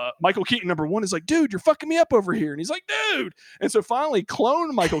Michael Keaton #1 is like, dude, you're fucking me up over here. And he's like, dude. And so finally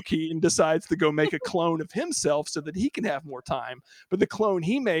clone Michael Keaton decides to go make a clone of himself so that he can have more time. But the clone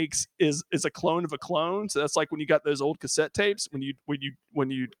he makes is a clone of a clone. So that's like when you got those old cassette tapes, when you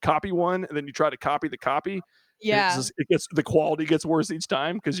copy one and then you try to copy the copy. Yeah. The quality gets worse each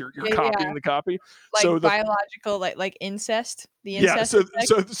time because you're copying the copy. Like so biological, like incest. The incest.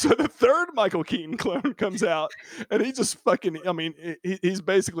 Yeah. So the third Michael Keaton clone comes out, and he just fucking. I mean, he's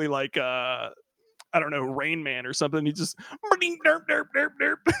basically like I don't know, Rain Man or something. He just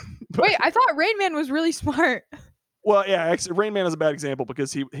derp. Wait, I thought Rain Man was really smart. Well, yeah, actually, Rain Man is a bad example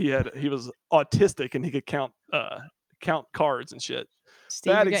because he was autistic and he could count cards and shit.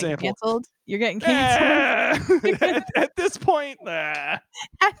 Steve, bad you're example. Canceled. You're getting canceled. At this point. At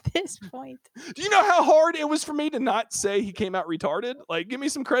this point. Do you know how hard it was for me to not say he came out retarded? Like, give me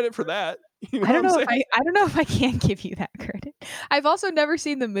some credit for that. You know I don't know if I can give you that credit. I've also never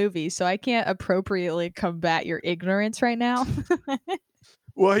seen the movie, so I can't appropriately combat your ignorance right now.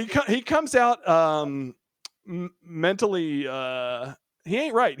 Well, he comes out mentally. He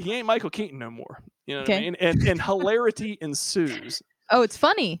ain't right. He ain't Michael Keaton no more. You know what I mean? And hilarity ensues. Oh, it's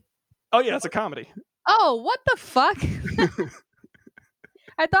funny. Oh yeah, it's a comedy. Oh, what the fuck?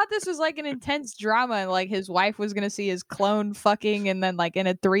 I thought this was like an intense drama, and like his wife was gonna see his clone fucking, and then like in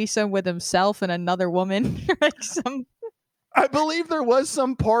a threesome with himself and another woman. I believe there was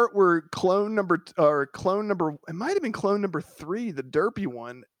some part where clone number, it might have been clone number 3, the derpy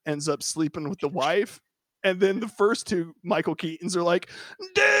one, ends up sleeping with the wife. And then the first two Michael Keatons are like,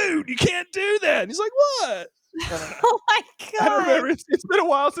 dude, you can't do that. And he's like, what? Oh my god! I don't remember. It's been a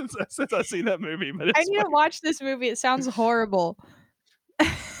while since I've seen that movie. But I need to watch this movie. It sounds horrible.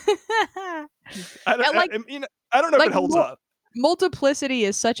 I don't know if it holds up. Multiplicity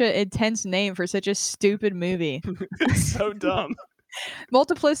is such an intense name for such a stupid movie. It's so dumb.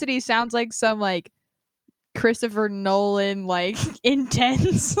 Multiplicity sounds like some like Christopher Nolan like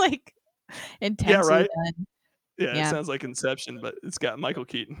intense. Yeah, right. Yeah, it sounds like Inception, but it's got Michael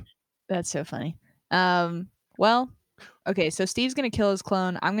Keaton. That's so funny. Well, okay, so Steve's gonna kill his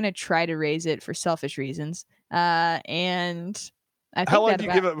clone. I'm gonna try to raise it for selfish reasons. And I think how long do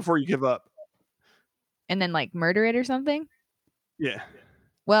you give up before you give up? And then like murder it or something? Yeah.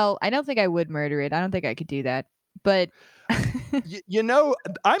 Well, I don't think I would murder it. I don't think I could do that. But you know,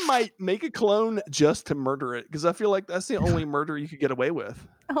 I might make a clone just to murder it because I feel like that's the only murder you could get away with.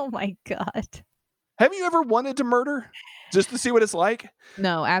 Oh my God. Have you ever wanted to murder just to see what it's like?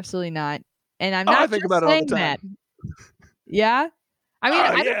 No, absolutely not. And I'm not think about it all the time. That. Yeah? I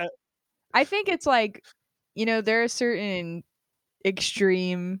mean, I think it's like, there are certain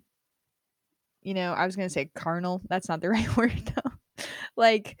extreme, I was going to say carnal. That's not the right word though.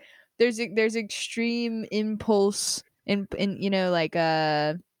 Like there's extreme impulse in like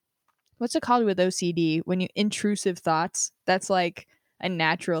what's it called with OCD when you intrusive thoughts. That's like a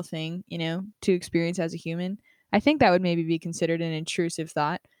natural thing, to experience as a human. I think that would maybe be considered an intrusive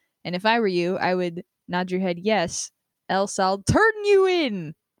thought. And if I were you, I would nod your head yes, else I'll turn you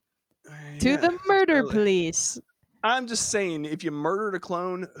in to the murder police. I'm just saying, if you murdered a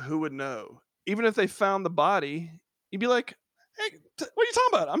clone, who would know? Even if they found the body, you'd be like, hey, what are you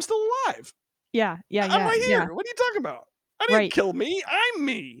talking about? I'm still alive. Yeah. I'm right here. What are you talking about? I didn't kill me. I'm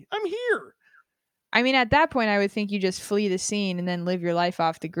me. I'm here. I mean, at that point, I would think you just flee the scene and then live your life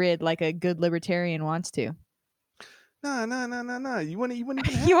off the grid like a good libertarian wants to. No. You wouldn't even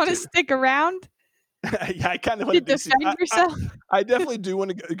you want to stick around? Yeah, I kind of want to defend yourself. I definitely do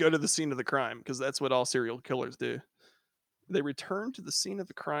want to go to the scene of the crime because that's what all serial killers do. They return to the scene of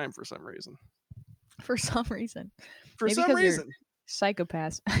the crime for some reason. For some reason.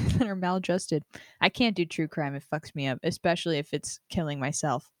 Psychopaths that are maladjusted. I can't do true crime. It fucks me up, especially if it's killing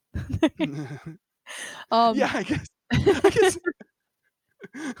myself. Yeah, I guess.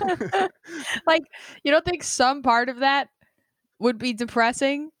 Like, you don't think some part of that would be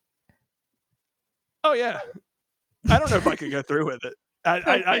depressing? Oh yeah. I don't know if I could go through with it.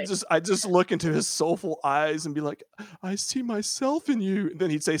 I just look into his soulful eyes and be like, I see myself in you. And then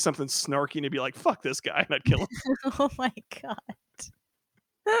he'd say something snarky and he'd be like, fuck this guy, and I'd kill him. Oh my God.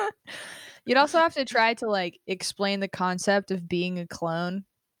 You'd also have to try to like explain the concept of being a clone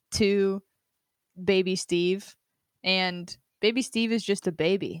to baby Steve, and baby Steve is just a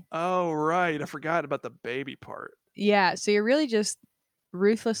baby. Oh right, I forgot about the baby part. Yeah, so you're really just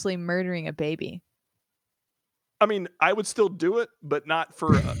ruthlessly murdering a baby. I mean, I would still do it, but not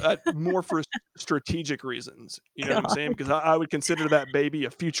for more for strategic reasons. You know what I'm saying? Because I would consider that baby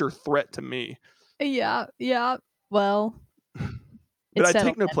a future threat to me. Yeah. Well, but I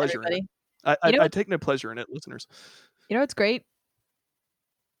take no pleasure in it. I take no pleasure in it, listeners. You know what's great?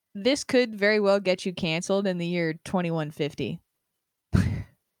 This could very well get you canceled in the year 2150.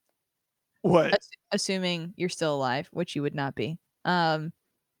 What? Assuming you're still alive, which you would not be. When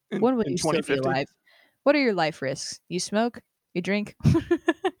would you still be alive? What are your life risks? You smoke? You drink?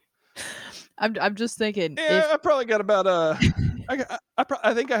 I'm just thinking. Yeah, I probably got about I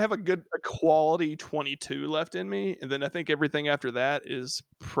think I have a quality 22 left in me, and then I think everything after that is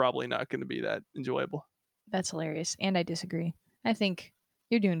probably not going to be that enjoyable. That's hilarious, and I disagree. I think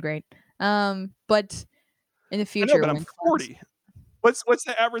you're doing great. But in the future, but I'm 40. What's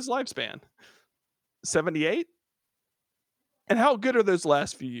the average lifespan? 78? And how good are those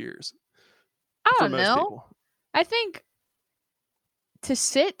last few years? I don't know. People? I think to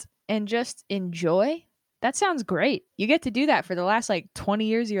sit and just enjoy, that sounds great. You get to do that for the last like 20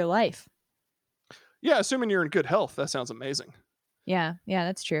 years of your life. Yeah, assuming you're in good health, that sounds amazing. Yeah,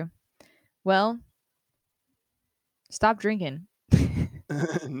 that's true. Well, stop drinking.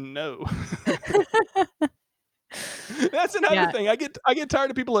 No. That's another thing. I get tired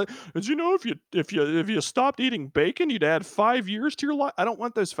of people like, did you know if you stopped eating bacon, you'd add 5 years to your life? I don't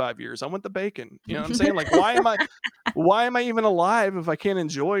want those 5 years. I want the bacon. You know what I'm saying? Like, why am I even alive if I can't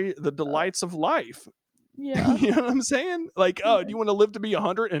enjoy the delights of life? Yeah. You know what I'm saying? Like, do you want to live to be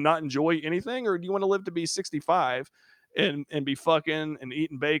 100 and not enjoy anything, or do you want to live to be 65 and be fucking and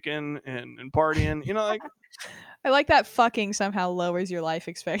eating bacon and partying? You know, like. I like that fucking somehow lowers your life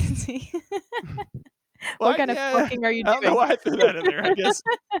expectancy. Well, what kind of fucking are you doing? I don't know why I threw that in there. I guess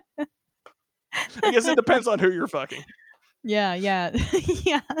it depends on who you're fucking. Yeah. Yeah.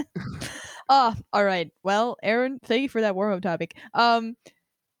 Oh, all right. Well, Aaron, thank you for that warm-up topic.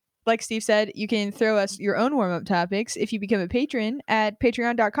 Like Steve said, you can throw us your own warm-up topics if you become a patron at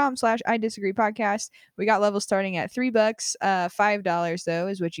patreon.com/idisagreepodcast. We got levels starting at $3. $5 though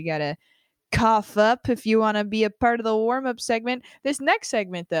is what you gotta cough up if you want to be a part of the warm-up segment. This next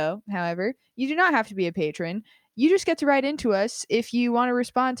segment though, however, you do not have to be a patron. You just get to write into us if you want to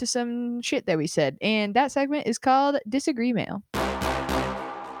respond to some shit that we said. And that segment is called Disagree Mail.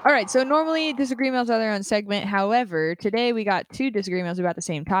 All right, so normally Disagree Mails are their own segment. However, today we got 2 Disagree Mails about the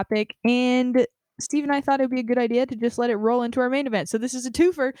same topic, and Steve and I thought it would be a good idea to just let it roll into our main event. So this is a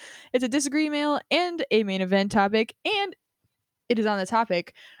twofer. It's a Disagree Mail and a main event topic, and it is on the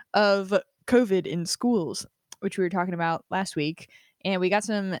topic of COVID in schools, which we were talking about last week. And we got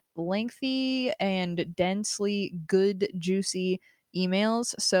some lengthy and densely good, juicy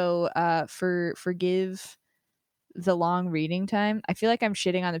emails. So forgive the long reading time. I feel like I'm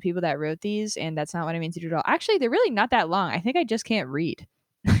shitting on the people that wrote these, and that's not what I mean to do at all. Actually, they're really not that long. I think I just can't read.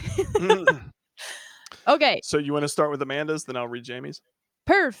 Okay. So you want to start with Amanda's, then I'll read Jamie's?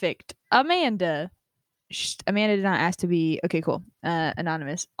 Perfect. Amanda. Amanda did not ask to be okay, cool.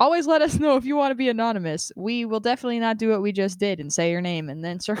 Anonymous. Always let us know if you want to be anonymous. We will definitely not do what we just did and say your name and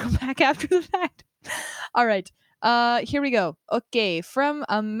then circle back after the fact. All right. Here we go. Okay, from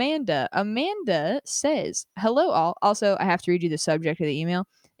Amanda. Amanda says, "Hello all." Also, I have to read you the subject of the email.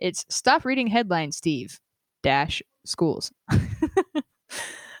 It's "Stop reading headlines, Steve dash schools."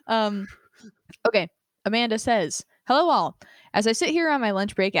 Okay. Amanda says, "Hello all. As I sit here on my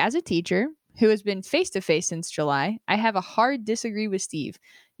lunch break as a teacher who has been face to face since July, I have a hard disagree with Steve.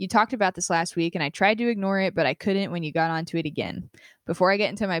 You talked about this last week and I tried to ignore it, but I couldn't when you got onto it again. Before I get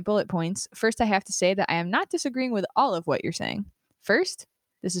into my bullet points, first I have to say that I am not disagreeing with all of what you're saying. First,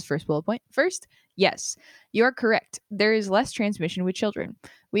 this is first bullet point. First, yes, you are correct. There is less transmission with children.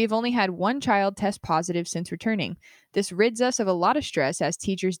 We have only had one child test positive since returning. This rids us of a lot of stress as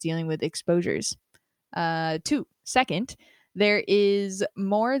teachers dealing with exposures. Second, there is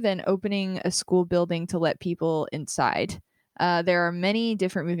more than opening a school building to let people inside. There are many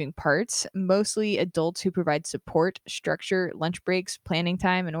different moving parts, mostly adults who provide support, structure, lunch breaks, planning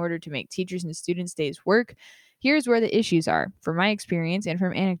time in order to make teachers and students' days work. Here's where the issues are, from my experience and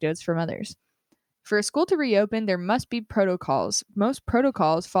from anecdotes from others. For a school to reopen, there must be protocols. Most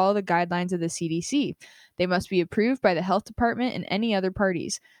protocols follow the guidelines of the CDC. They must be approved by the health department and any other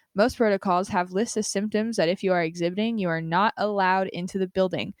parties. Most protocols have lists of symptoms that if you are exhibiting, you are not allowed into the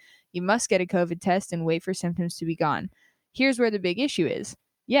building. You must get a COVID test and wait for symptoms to be gone. Here's where the big issue is.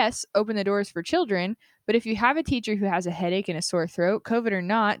 Yes, open the doors for children, but if you have a teacher who has a headache and a sore throat, COVID or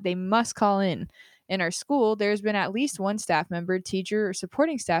not, they must call in. In our school, there's been at least one staff member, teacher, or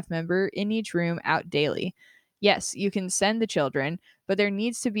supporting staff member in each room out daily. Yes, you can send the children, but there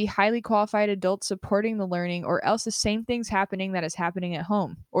needs to be highly qualified adults supporting the learning, or else the same thing's happening that is happening at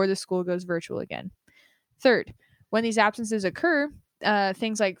home, or the school goes virtual again. Third, when these absences occur,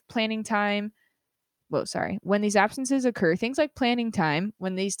 things like planning time. When these absences occur, things like planning time,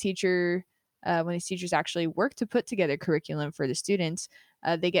 when these teachers actually work to put together curriculum for the students,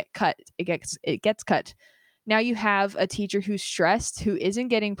 they get cut. It gets cut. Now you have a teacher who's stressed, who isn't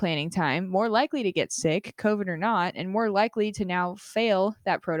getting planning time, more likely to get sick, COVID or not, and more likely to now fail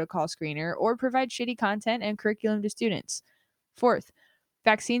that protocol screener or provide shitty content and curriculum to students. Fourth,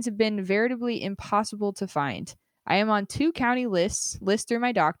 vaccines have been veritably impossible to find. I am on 2 county lists through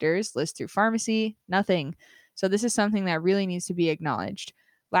my doctors, list through pharmacy, nothing. So this is something that really needs to be acknowledged.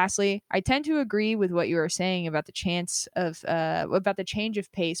 Lastly, I tend to agree with what you are saying about the change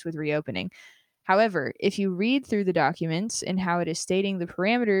of pace with reopening. However, if you read through the documents and how it is stating the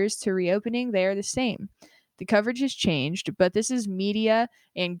parameters to reopening, they are the same. The coverage has changed, but this is media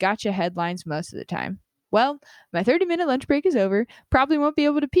and gotcha headlines most of the time. Well, my 30-minute lunch break is over. Probably won't be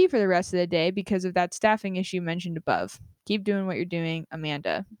able to pee for the rest of the day because of that staffing issue mentioned above. Keep doing what you're doing,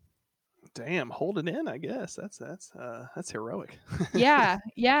 Amanda. Damn, hold it in, I guess. That's heroic. Yeah.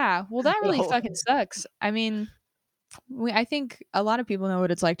 Well, that really fucking sucks. I mean, I think a lot of people know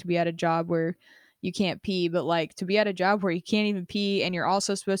what it's like to be at a job where you can't pee, but like to be at a job where you can't even pee and you're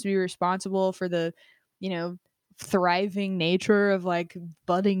also supposed to be responsible for the, thriving nature of like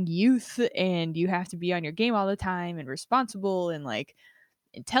budding youth, and you have to be on your game all the time and responsible and like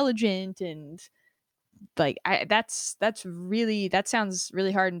intelligent, and like that sounds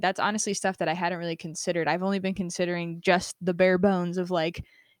really hard, and that's honestly stuff that I hadn't really considered. I've only been considering just the bare bones of like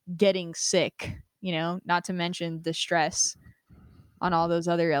getting sick, not to mention the stress on all those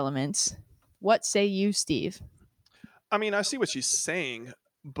other elements. What say you, Steve? I mean, I see what she's saying,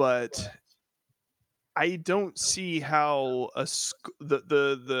 but I don't see how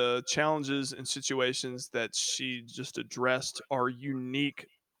the challenges and situations that she just addressed are unique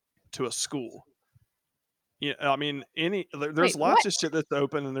to a school. Yeah, I mean, there's lots of shit that's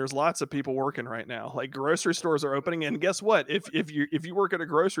open, and there's lots of people working right now. Like grocery stores are opening, and guess what? If you work at a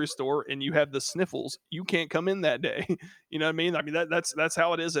grocery store and you have the sniffles, you can't come in that day. You know what I mean? I mean that's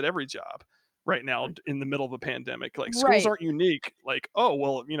how it is at every job. right now in the middle of a pandemic. Like schools Right. aren't unique. Like, oh,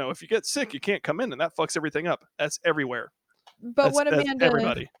 well, if you get sick, you can't come in, and that fucks everything up. That's everywhere. But That's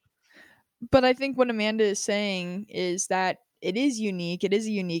everybody. But I think what Amanda is saying is that it is unique. It is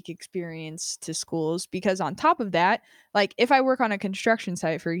a unique experience to schools because on top of that, like if I work on a construction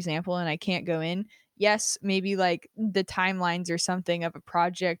site, for example, and I can't go in, yes, maybe like the timelines or something of a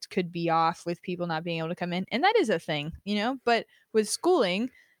project could be off with people not being able to come in. And that is a thing, but with schooling,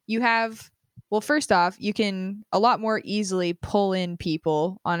 you have, well, first off, you can a lot more easily pull in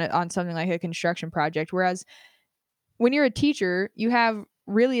people on something like a construction project. Whereas when you're a teacher, you have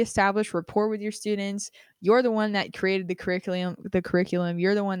really established rapport with your students. You're the one that created the curriculum.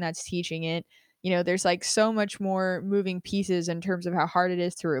 You're the one that's teaching it. There's like so much more moving pieces in terms of how hard it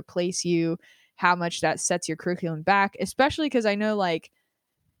is to replace you, how much that sets your curriculum back, especially because I know like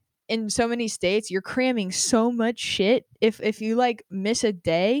in so many states, you're cramming so much shit. If you like miss a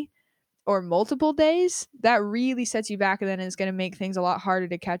day, or multiple days, that really sets you back, and then it's going to make things a lot harder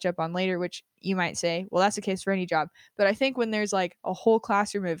to catch up on later, which you might say, well, that's the case for any job. But I think when there's like a whole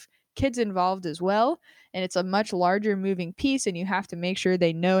classroom of kids involved as well, and it's a much larger moving piece, and you have to make sure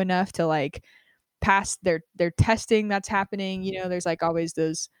they know enough to like pass their testing that's happening. There's always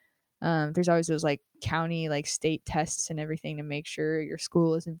those like county, like state tests and everything to make sure your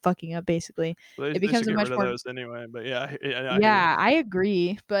school isn't fucking up, basically. Well, It they becomes should a get much rid of more, those anyway. But yeah, I hear you. yeah, I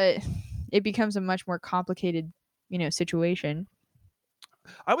agree, but it becomes a much more complicated, situation.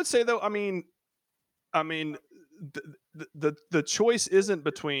 I would say though, I mean, the choice isn't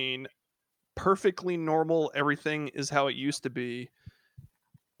between perfectly normal, everything is how it used to be,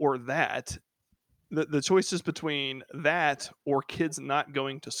 or that. The choice is between that or kids not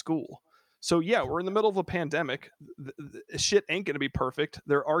going to school. So yeah, we're in the middle of a pandemic. Shit ain't going to be perfect.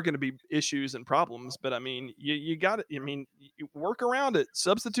 There are going to be issues and problems, but I mean, you got it. I mean, you work around it.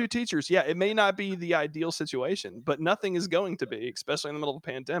 Substitute teachers. Yeah, it may not be the ideal situation, but nothing is going to be, especially in the middle of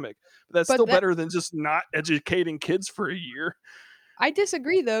a pandemic. But that's still better than just not educating kids for a year. I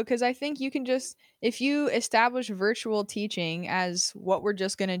disagree though, because I think you can just, if you establish virtual teaching as what we're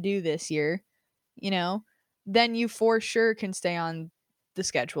just going to do this year, then you for sure can stay on the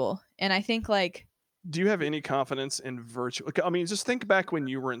schedule. And I think like, do you have any confidence in virtual? I mean, just think back when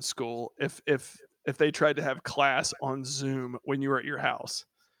you were in school. If they tried to have class on Zoom when you were at your house,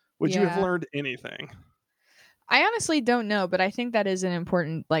 would you have learned anything? I honestly don't know, but I think that is an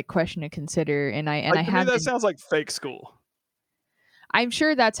important like question to consider. And I to me that sounds like fake school. I'm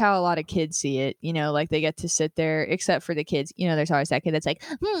sure that's how a lot of kids see it, like they get to sit there, except for the kids, there's always that kid that's like,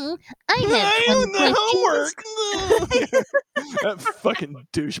 I have homework. That fucking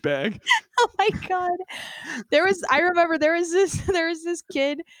douchebag. Oh my God. I remember there was this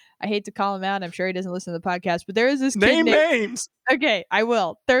kid, I hate to call him out, I'm sure he doesn't listen to the podcast, but there was this kid names. Okay, I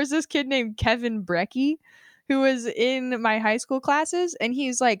will. There was this kid named Kevin Brecky who was in my high school classes, and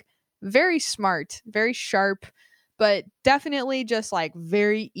he's like very smart, very sharp, but definitely just like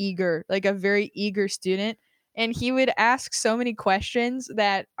very eager, like a very eager student. And he would ask so many questions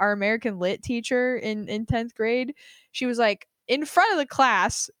that our American Lit teacher in 10th grade, she was like in front of the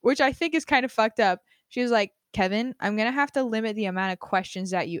class, which I think is kind of fucked up. She was like, Kevin, I'm going to have to limit the amount of questions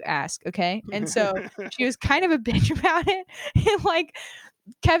that you ask. Okay. And so she was kind of a bitch about it. And like,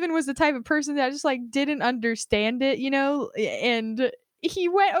 Kevin was the type of person that just like didn't understand it, and he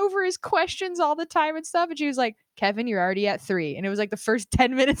went over his questions all the time and stuff. And she was like, Kevin, you're already at 3. And it was like the first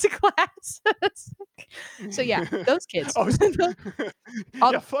 10 minutes of class. So yeah, those kids.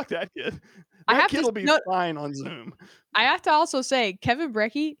 Yeah, fuck that kid. That kid will be fine on Zoom. I have to also say, Kevin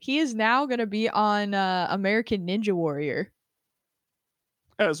Brecky, he is now going to be on American Ninja Warrior.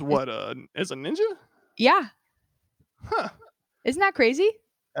 As what? As a ninja? Yeah. Huh. Isn't that crazy?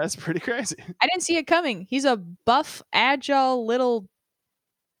 That's pretty crazy. I didn't see it coming. He's a buff, agile little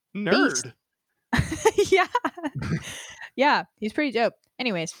nerd. Yeah. Yeah, he's pretty dope.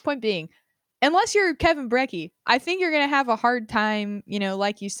 Anyways, point being, unless you're Kevin Brecky, I think you're going to have a hard time,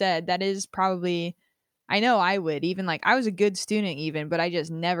 like you said. That is probably, I know I would. Even like, I was a good student even, but I just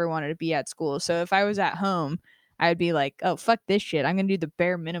never wanted to be at school. So if I was at home, I would be like, oh, fuck this shit. I'm going to do the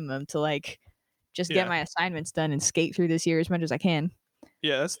bare minimum to like just get my assignments done and skate through this year as much as I can.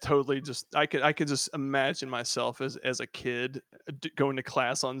 Yeah, that's totally just, I could just imagine myself as a kid going to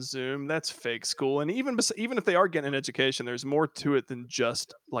class on Zoom. That's fake school. And even if they are getting an education, there's more to it than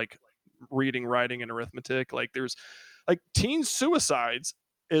just like reading, writing, and arithmetic. Like there's like teen suicides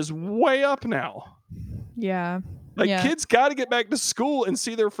is way up now. Yeah. Like kids got to get back to school and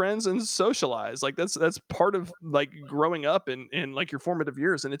see their friends and socialize. Like that's part of like growing up in like your formative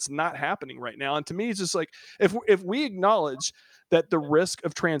years, and it's not happening right now. And to me, it's just like if we acknowledge that the risk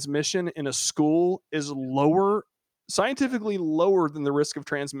of transmission in a school is scientifically lower than the risk of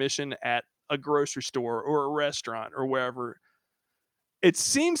transmission at a grocery store or a restaurant or wherever. It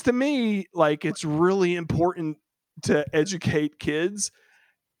seems to me like it's really important to educate kids.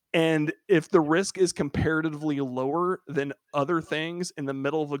 And if the risk is comparatively lower than other things in the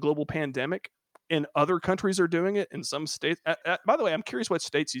middle of a global pandemic, and other countries are doing it in some states. By the way, I'm curious what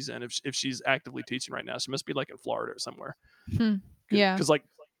state she's in. If she's actively teaching right now, she must be like in Florida or somewhere. Yeah, because like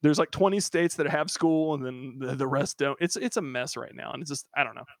there's like 20 states that have school, and then the rest don't. It's a mess right now, and it's just I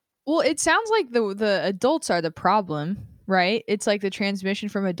don't know. Well, it sounds like the adults are the problem, right? It's like the transmission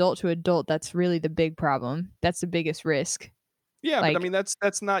from adult to adult. That's really the big problem. That's the biggest risk. Yeah, but I mean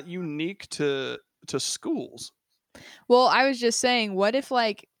that's not unique to schools. Well, I was just saying, what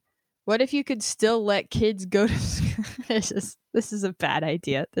if you could still let kids go to school? This is a bad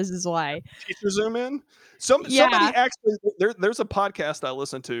idea. This is why. Teachers zoom in. Somebody actually there's a podcast I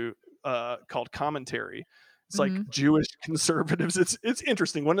listen to called Commentary. It's like Jewish conservatives. It's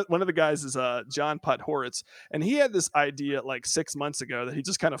interesting. One of the guys is John Podhoretz, and he had this idea like 6 months ago that he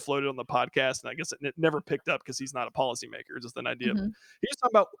just kind of floated on the podcast, and I guess it never picked up because he's not a policymaker. Just an idea. He was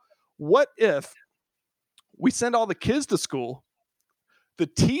talking about, what if we send all the kids to school, the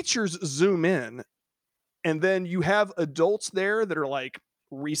teachers zoom in, and then you have adults there that are like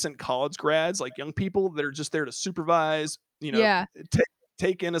recent college grads, like young people that are just there to supervise,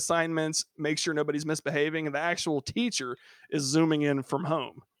 take in assignments, make sure nobody's misbehaving, and the actual teacher is zooming in from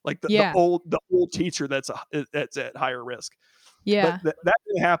home, like the old teacher that's at higher risk. Yeah, but that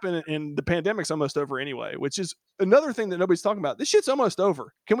didn't happen, and the pandemic's almost over anyway, which is another thing that nobody's talking about. This shit's almost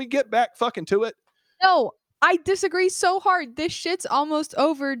over. Can we get back fucking to it? No, I disagree so hard. This shit's almost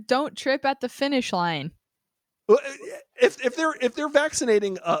over. Don't trip at the finish line. Well, if they're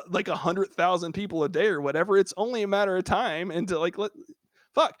vaccinating like 100,000 people a day or whatever, it's only a matter of time. And to like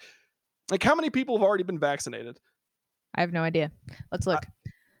like how many people have already been vaccinated? I have no idea. Let's look.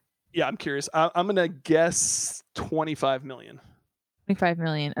 Yeah, I'm curious. I'm gonna guess 25 million. 25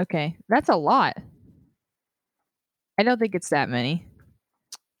 million. Okay, that's a lot. I don't think it's that many.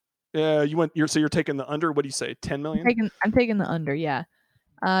 Yeah, you're taking the under. What do you say? 10 million? I'm taking the under. Yeah.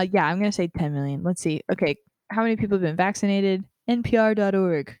 Yeah, I'm gonna say 10 million. Let's see. Okay, how many people have been vaccinated?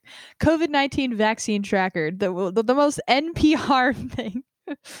 NPR.org, COVID-19 vaccine tracker. The most NPR thing.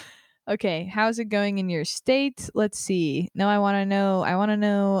 Okay, how's it going in your state? Let's see. No, I want to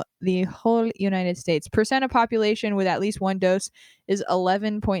know the whole United States. Percent of population with at least one dose is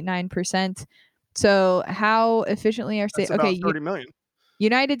 11.9%. So how efficiently are states? Okay, 30 million.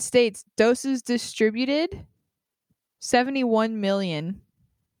 United States doses distributed 71 million.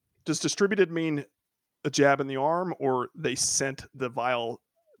 Does distributed mean a jab in the arm, or they sent the vial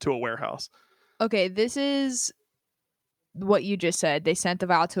to a warehouse? Okay, this is what you just said. They sent the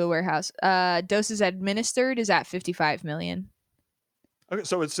vial to a warehouse. Doses administered is at 55 million. Okay,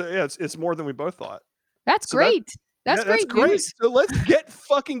 so it's more than we both thought. That's great. That's great. So let's get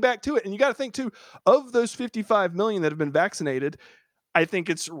fucking back to it. And you got to think too, of those 55 million that have been vaccinated, I think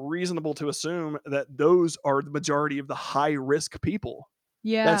it's reasonable to assume that those are the majority of the high risk people.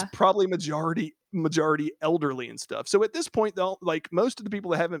 Yeah, that's probably majority elderly and stuff. So at this point, though, like most of the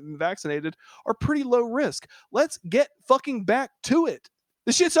people that haven't been vaccinated are pretty low risk. Let's get fucking back to it.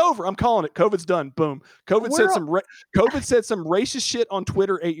 This shit's over. I'm calling it. COVID's done. Boom. COVID said some racist shit on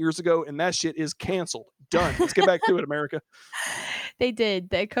Twitter 8 years ago, and that shit is canceled. Done. Let's get back to it, America. They did.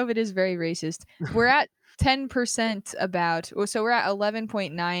 COVID is very racist. We're at 10% so we're at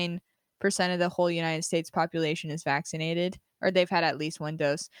 11.9% of the whole United States population is vaccinated, or they've had at least one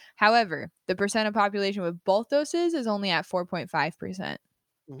dose. However, the percent of population with both doses is only at 4.5%.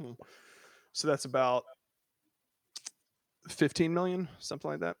 Mm-hmm. So that's about 15 million, something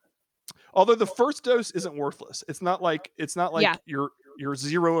like that. Although the first dose isn't worthless. It's not like you're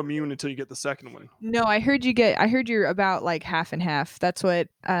zero immune until you get the second one. No, I heard you're about like half and half. That's what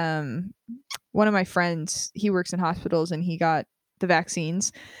one of my friends, he works in hospitals and he got the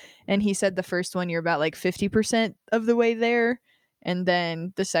vaccines, and he said the first one you're about like 50% of the way there, and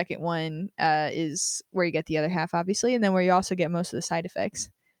then the second one is where you get the other half, obviously, and then where you also get most of the side effects.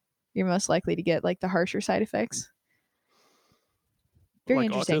 You're most likely to get like the harsher side effects. Very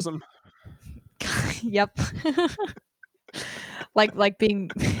like interesting. Autism. Yep. like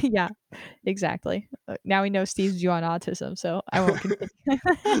being yeah, exactly. Now we know Steve's view on autism, so I won't continue.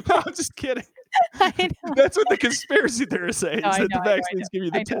 No, I'm just kidding. I know. That's what the conspiracy theorists say. No, is that the vaccines give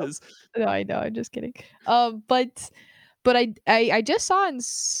you the tiz. No, I know. I'm just kidding. But I just saw in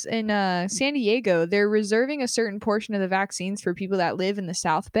San Diego, they're reserving a certain portion of the vaccines for people that live in the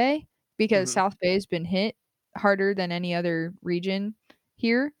South Bay, because South Bay has been hit harder than any other region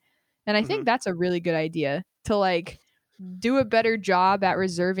here. And I think that's a really good idea to like do a better job at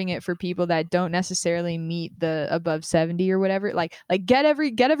reserving it for people that don't necessarily meet the above 70 or whatever. Like get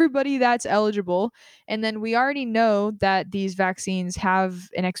everybody that's eligible. And then we already know that these vaccines have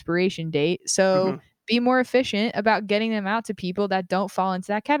an expiration date. So be more efficient about getting them out to people that don't fall into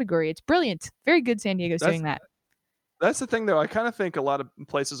that category. It's brilliant. Very good San Diego's doing that. That's the thing, though. I kind of think a lot of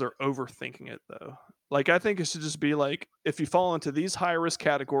places are overthinking it, though. Like, I think it should just be like, if you fall into these high-risk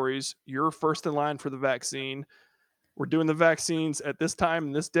categories, you're first in line for the vaccine. We're doing the vaccines at this time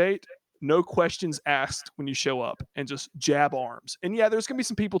and this date. No questions asked when you show up, and just jab arms. And yeah, there's going to be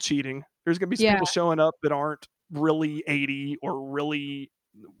some people cheating. There's going to be some people showing up that aren't really 80 or really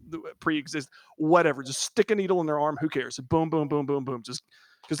pre-exist. Whatever. Just stick a needle in their arm. Who cares? Boom, boom, boom, boom, boom. Just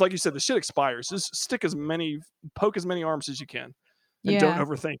because, like you said, the shit expires. Just poke as many arms as you can, and don't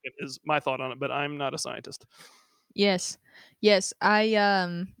overthink it. Is my thought on it. But I'm not a scientist. Yes.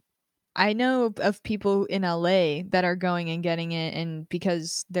 I know of people in LA that are going and getting it, and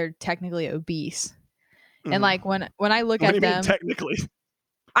because they're technically obese, and like when I look at them, technically,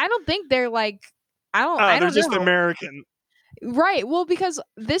 I don't think they're like I don't. They're just American. Right. Well, because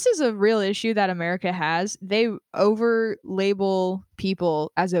this is a real issue that America has. They over label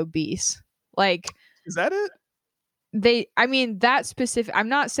people as obese. Like, is that it? That specific, I'm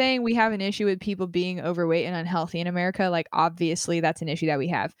not saying we have an issue with people being overweight and unhealthy in America. Like, obviously that's an issue that we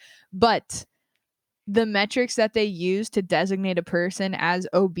have, but the metrics that they use to designate a person as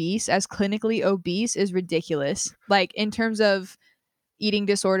obese, as clinically obese, is ridiculous. Like, in terms of eating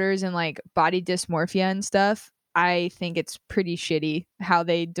disorders and like body dysmorphia and stuff, I think it's pretty shitty how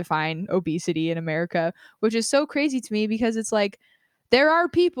they define obesity in America, which is so crazy to me because it's like there are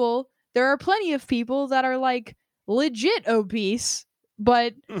plenty of people that are like legit obese,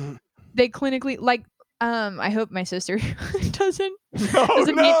 but they clinically like I hope my sister doesn't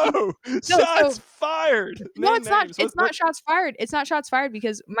shots fired. No, it's not. It's not shots fired. It's not shots fired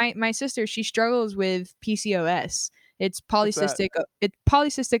because my sister, she struggles with PCOS. It's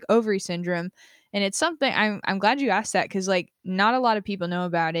polycystic ovary syndrome, and it's something I'm glad you asked that because like not a lot of people know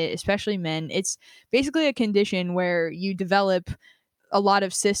about it, especially men. It's basically a condition where you develop a lot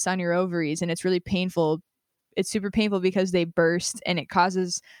of cysts on your ovaries, and it's really painful. It's super painful because they burst, and it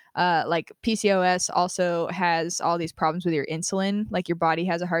causes like PCOS also has all these problems with your insulin. Like your body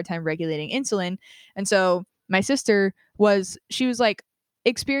has a hard time regulating insulin, and so my sister was like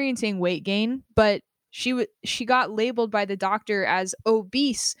experiencing weight gain, but she got labeled by the doctor as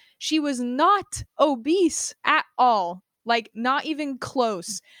obese. She was not obese at all. Like not even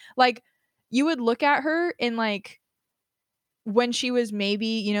close. Like you would look at her and like when she was maybe,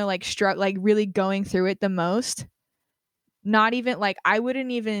 you know, like like really going through it the most, not even like I would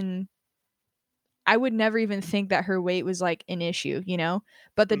never even think that her weight was like an issue, you know?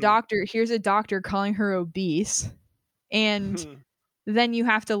 But here's a doctor calling her obese, and then you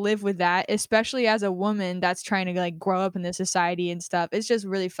have to live with that, especially as a woman that's trying to like grow up in this society and stuff. It's just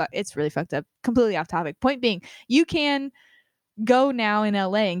really it's really fucked up. Completely off topic. Point being, you can go now in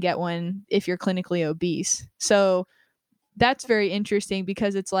LA and get one if you're clinically obese. So that's very interesting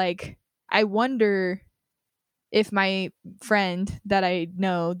because it's like I wonder if my friend that I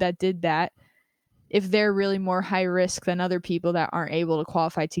know that did that, if they're really more high risk than other people that aren't able to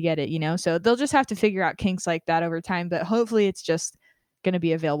qualify to get it, you know? So they'll just have to figure out kinks like that over time, but hopefully it's just going to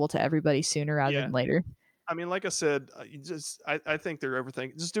be available to everybody sooner rather than later. I mean, like I said, I think they're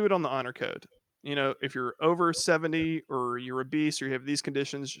overthinking. Just do it on the honor code. You know, if you're over 70 or you're obese or you have these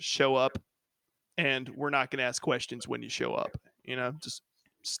conditions, show up, and we're not going to ask questions when you show up. You know, just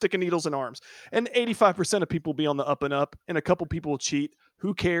sticking needles in arms. And 85% of people will be on the up and up, and a couple people will cheat.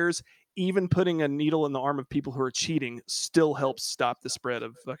 Who cares? Even putting a needle in the arm of people who are cheating still helps stop the spread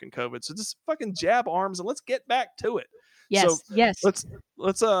of fucking COVID. So just fucking jab arms and let's get back to it. Yes. So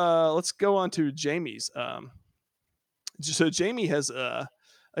let's go on to Jamie's. So Jamie has I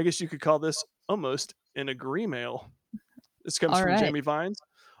guess you could call this almost an agree mail. This comes from Jamie Vines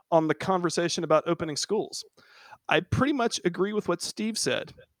on the conversation about opening schools. I pretty much agree with what Steve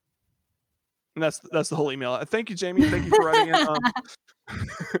said. And that's the whole email. Thank you, Jamie. Thank you for writing in.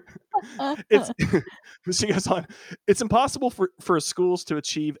 She goes on. It's impossible for schools to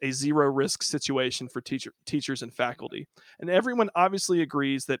achieve a zero risk situation for teachers and faculty, and everyone obviously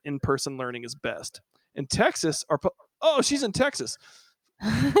agrees that in-person learning is best. In Texas, she's in Texas.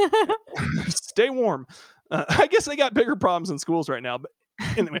 Stay warm. I guess they got bigger problems in schools right now. But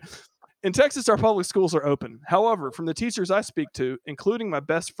anyway, In Texas, our public schools are open. However, from the teachers I speak to, including my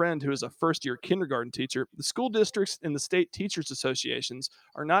best friend who is a first-year kindergarten teacher, the school districts and the state teachers associations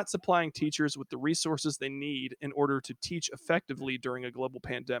are not supplying teachers with the resources they need in order to teach effectively during a global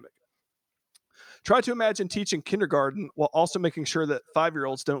pandemic. Try to imagine teaching kindergarten while also making sure that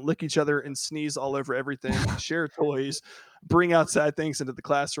 5-year-olds don't lick each other and sneeze all over everything, share toys, bring outside things into the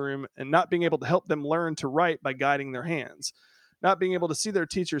classroom, and not being able to help them learn to write by guiding their hands. Not being able to see their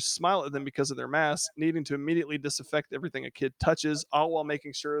teachers smile at them because of their masks, needing to immediately disinfect everything a kid touches, all while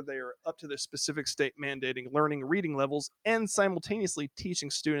making sure they are up to their specific state mandating learning reading levels, and simultaneously teaching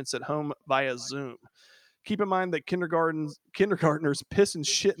students at home via Zoom. Keep in mind that kindergartners piss and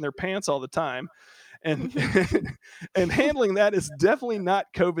shit in their pants all the time, and and handling that is definitely not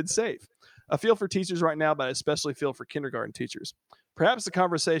COVID safe. I feel for teachers right now, but I especially feel for kindergarten teachers. Perhaps the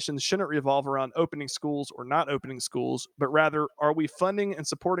conversation shouldn't revolve around opening schools or not opening schools, but rather, are we funding and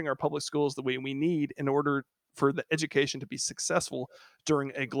supporting our public schools the way we need in order for the education to be successful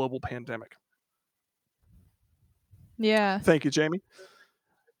during a global pandemic? Yeah. Thank you, Jamie.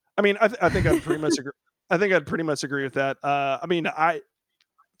 I mean, I think I'd pretty much agree. I think I'd pretty much agree with that. I mean, I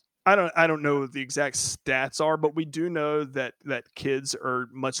don't know what the exact stats are, but we do know that kids are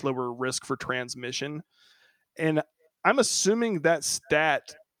much lower risk for transmission, and I'm assuming that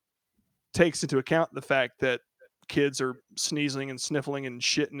stat takes into account the fact that kids are sneezing and sniffling and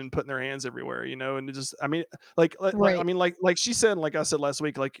shitting and putting their hands everywhere, you know, and it just, I mean, I mean, like she said, like I said last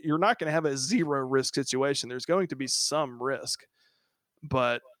week, like you're not going to have a zero risk situation. There's going to be some risk,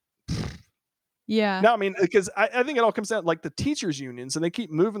 but yeah, no, I mean, because I think it all comes down like the teachers unions, and they keep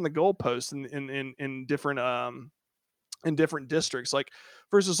moving the goalposts in different districts. Like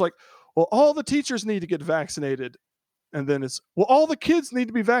versus like, well, all the teachers need to get vaccinated. And then it's, well, all the kids need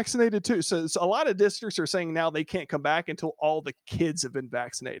to be vaccinated too. So a lot of districts are saying now they can't come back until all the kids have been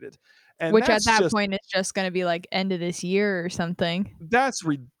vaccinated. And which at that point it's just going to be like end of this year or something. That's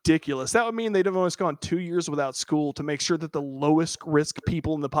ridiculous. That would mean they'd have almost gone 2 years without school to make sure that the lowest risk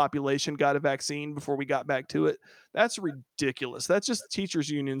people in the population got a vaccine before we got back to it. That's ridiculous. That's just teachers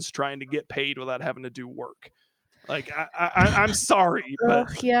unions trying to get paid without having to do work. Like I'm sorry,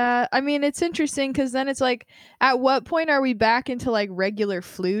 but yeah, I mean it's interesting because then it's like, at what point are we back into like regular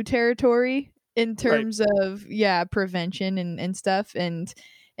flu territory in terms of prevention and stuff, and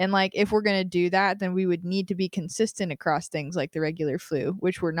like if we're gonna do that, then we would need to be consistent across things like the regular flu,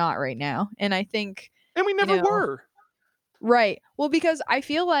 which we're not right now, and I think, and we never were. Right. Well, because I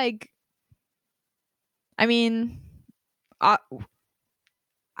feel like, I mean, I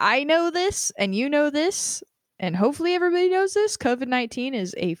know this, and you know this. And hopefully everybody knows this. COVID-19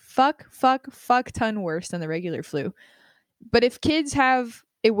 is a fuck ton worse than the regular flu. But if kids have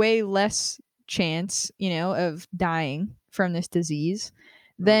a way less chance, you know, of dying from this disease,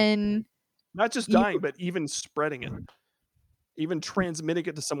 then not just dying, but even spreading it, even transmitting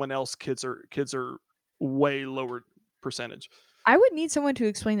it to someone else, kids are way lower percentage. I would need someone to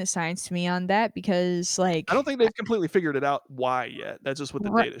explain the science to me on that, because like I don't think they've completely figured it out why yet. That's just what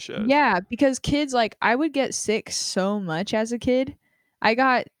the data shows. Yeah, because kids, like, I would get sick so much as a kid.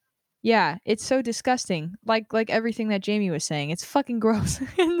 It's so disgusting. Like everything that Jamie was saying. It's fucking gross.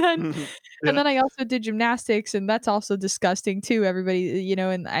 And then I also did gymnastics, and that's also disgusting too. Everybody, you know,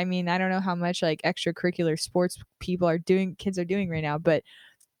 and I mean, I don't know how much like extracurricular sports kids are doing right now, but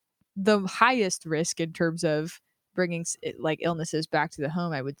the highest risk in terms of bringing like illnesses back to the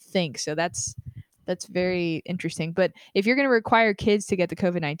home, I would think. So that's very interesting. But if you're going to require kids to get the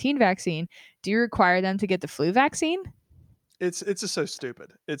COVID-19 vaccine, do you require them to get the flu vaccine? It's just so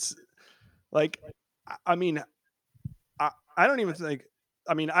stupid. It's like, I mean, I don't even think,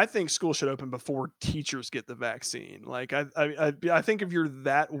 I mean, I think school should open before teachers get the vaccine. Like, I think if you're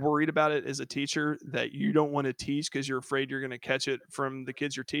that worried about it as a teacher that you don't want to teach because you're afraid you're going to catch it from the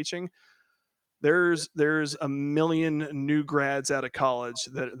kids you're teaching, there's a million new grads out of college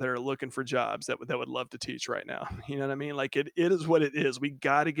that are looking for jobs that would love to teach right now. You know what I mean? Like it is what it is. We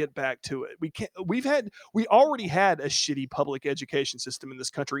got to get back to it. We already had a shitty public education system in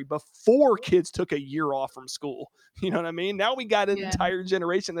this country before kids took a year off from school. You know what I mean? Now we got an entire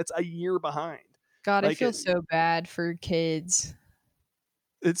generation that's a year behind. God, I feel so bad for kids.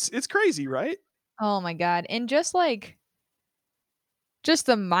 It's crazy, right? Oh my God. And just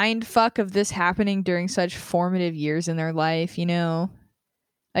the mind fuck of this happening during such formative years in their life, you know?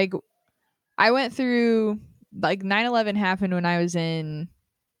 Like, I went through, like, 9/11 happened when I was in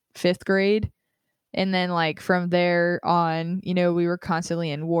 5th grade. And then, like, from there on, you know, we were constantly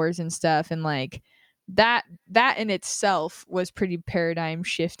in wars and stuff. And, like, that in itself was pretty paradigm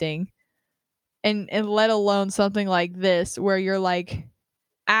shifting. And let alone something like this, where you're like,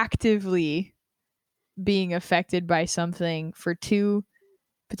 actively being affected by something for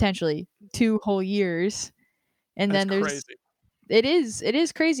potentially 2 whole years. And That's then there's crazy. It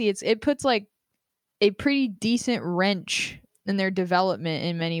is crazy. It puts like a pretty decent wrench in their development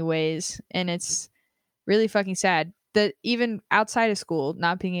in many ways, and it's really fucking sad that even outside of school,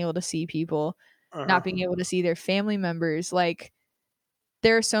 not being able to see people, not being able to see their family members, like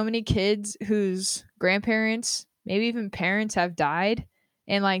there are so many kids whose grandparents, maybe even parents, have died,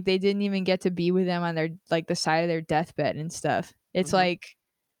 and like they didn't even get to be with them on their like the side of their deathbed and stuff. It's like,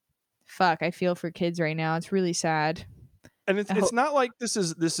 fuck, I feel for kids right now. It's really sad. And it's not like this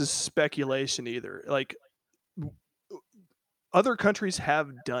is speculation either. Like other countries have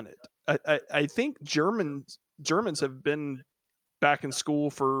done it. I think Germans have been back in school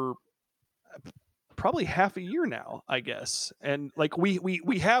for probably half a year now, I guess. And like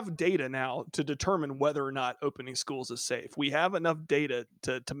we have data now to determine whether or not opening schools is safe. We have enough data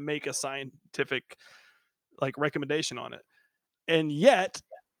to make a scientific like recommendation on it. And yet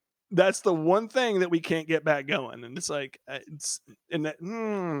that's the one thing that we can't get back going. And it's like it's and that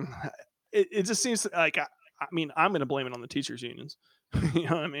it just seems like I mean, I'm going to blame it on the teachers unions. You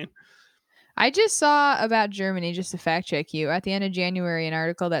know what I mean? I just saw about Germany, just to fact check you, at the end of January, an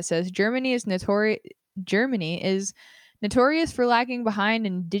article that says Germany is notorious for lagging behind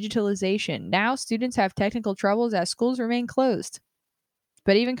in digitalization. Now students have technical troubles as schools remain closed.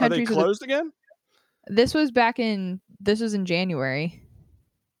 But even countries are they closed again? This was in January.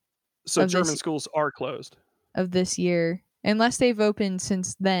 So German schools are closed of this year, unless they've opened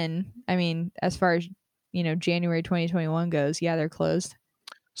since then. I mean, as far as January 2021 goes, yeah, they're closed.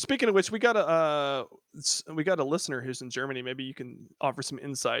 Speaking of which, we got a listener who's in Germany. Maybe you can offer some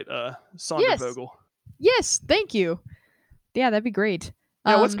insight, Sondervogel. Yes, thank you. Yeah, that'd be great.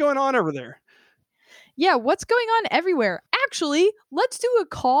 Yeah, what's going on over there? Yeah, what's going on everywhere? Actually, let's do a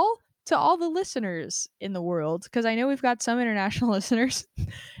call to all the listeners in the world, because I know we've got some international listeners.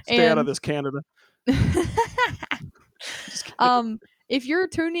 Stay out of this, Canada. If you're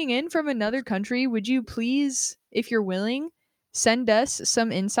tuning in from another country, would you please, if you're willing, send us some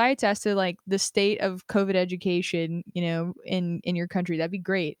insights as to like the state of COVID education, in your country? That'd be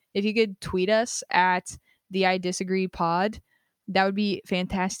great. If you could tweet us at the I Disagree pod, that would be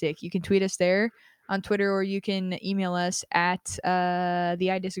fantastic. You can tweet us there on Twitter, or you can email us at the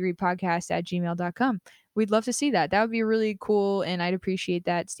I Disagree podcast at gmail.com. We'd love to see that. That would be really cool, and I'd appreciate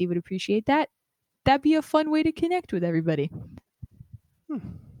that. Steve would appreciate that. That'd be a fun way to connect with everybody.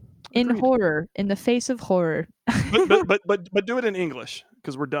 In horror, in the face of horror. but do it in English,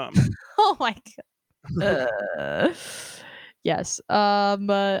 because we're dumb. Oh my god. Yes. All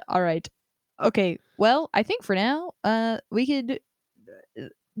right. Okay. Well, I think for now, we could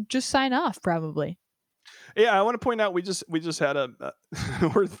just sign off, probably. Yeah, I want to point out we just had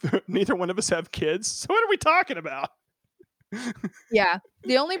neither one of us have kids. So what are we talking about? Yeah,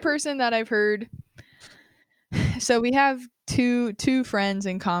 the only person that I've heard. So we have two friends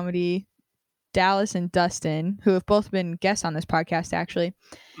in comedy, Dallas and Dustin, who have both been guests on this podcast, actually.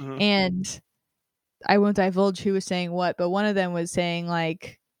 Mm-hmm. And I won't divulge who was saying what, but one of them was saying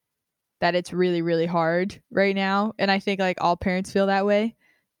like that it's really, really hard right now. And I think like all parents feel that way,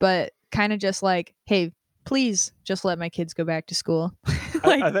 but kind of just like, hey, please just let my kids go back to school.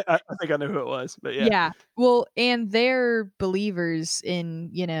 Like, I think I know who it was, but yeah. Yeah. Well, and they're believers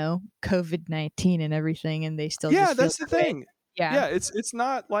in, COVID-19 and everything, and they still that's the thing. Yeah. Yeah, it's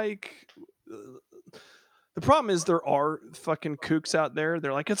not like the problem is there are fucking kooks out there.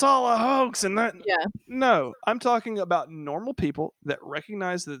 They're like, it's all a hoax and that. Yeah. No, I'm talking about normal people that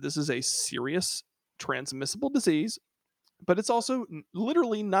recognize that this is a serious transmissible disease, but it's also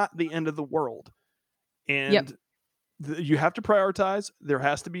literally not the end of the world. And you have to prioritize. There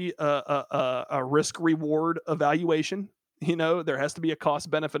has to be a risk reward evaluation. There has to be a cost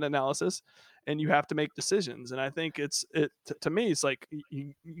benefit analysis, and you have to make decisions. And I think to me, it's like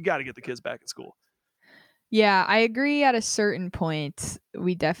you got to get the kids back at school. Yeah, I agree. At a certain point,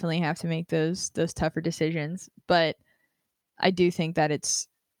 we definitely have to make those tougher decisions. But I do think that it's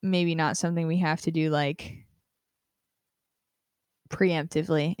maybe not something we have to do like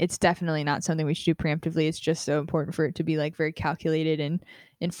preemptively. It's definitely not something we should do preemptively. It's just so important for it to be like very calculated and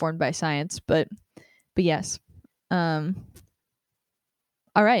informed by science. But yes. All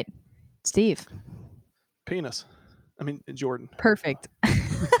right, Steve. Penis. I mean Jordan. Perfect.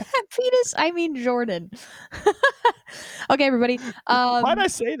 Penis. I mean Jordan. Okay, everybody. Why'd I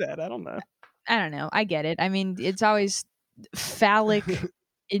say that? I don't know. I get it. I mean, it's always phallic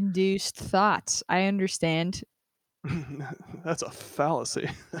induced thoughts. I understand. That's a fallacy.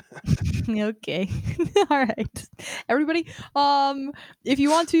 Okay. All right. Everybody, if you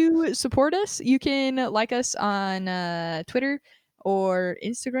want to support us, you can like us on Twitter or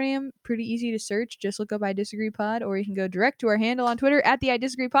Instagram. Pretty easy to search. Just look up I Disagree Pod, or you can go direct to our handle on Twitter at the I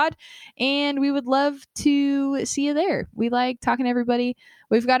Disagree Pod. And we would love to see you there. We like talking to everybody.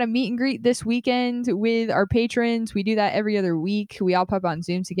 We've got a meet and greet this weekend with our patrons. We do that every other week. We all pop on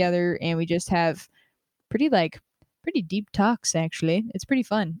Zoom together and we just have pretty deep talks. Actually, it's pretty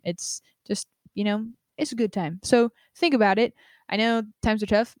fun. It's just, it's a good time. So think about it. I know times are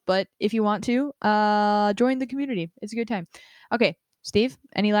tough, but if you want to join the community, it's a good time. Okay, Steve,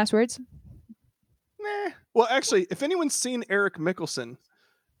 any last words? Nah. Well, actually, if anyone's seen Eric Mickelson,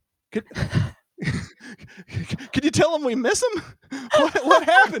 could you tell him we miss him? What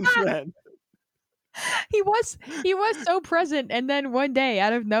happened, friend? He was so present, and then one day,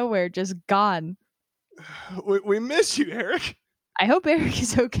 out of nowhere, just gone. We miss you, Eric. I hope Eric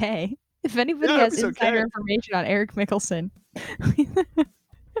is okay. If anybody has insider information on Eric Mickelson.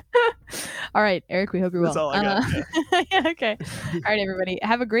 All right, Eric, we hope you're well. That's all I got. Yeah, okay. All right, everybody.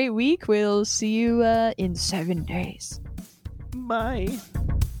 Have a great week. We'll see you in 7 days. Bye.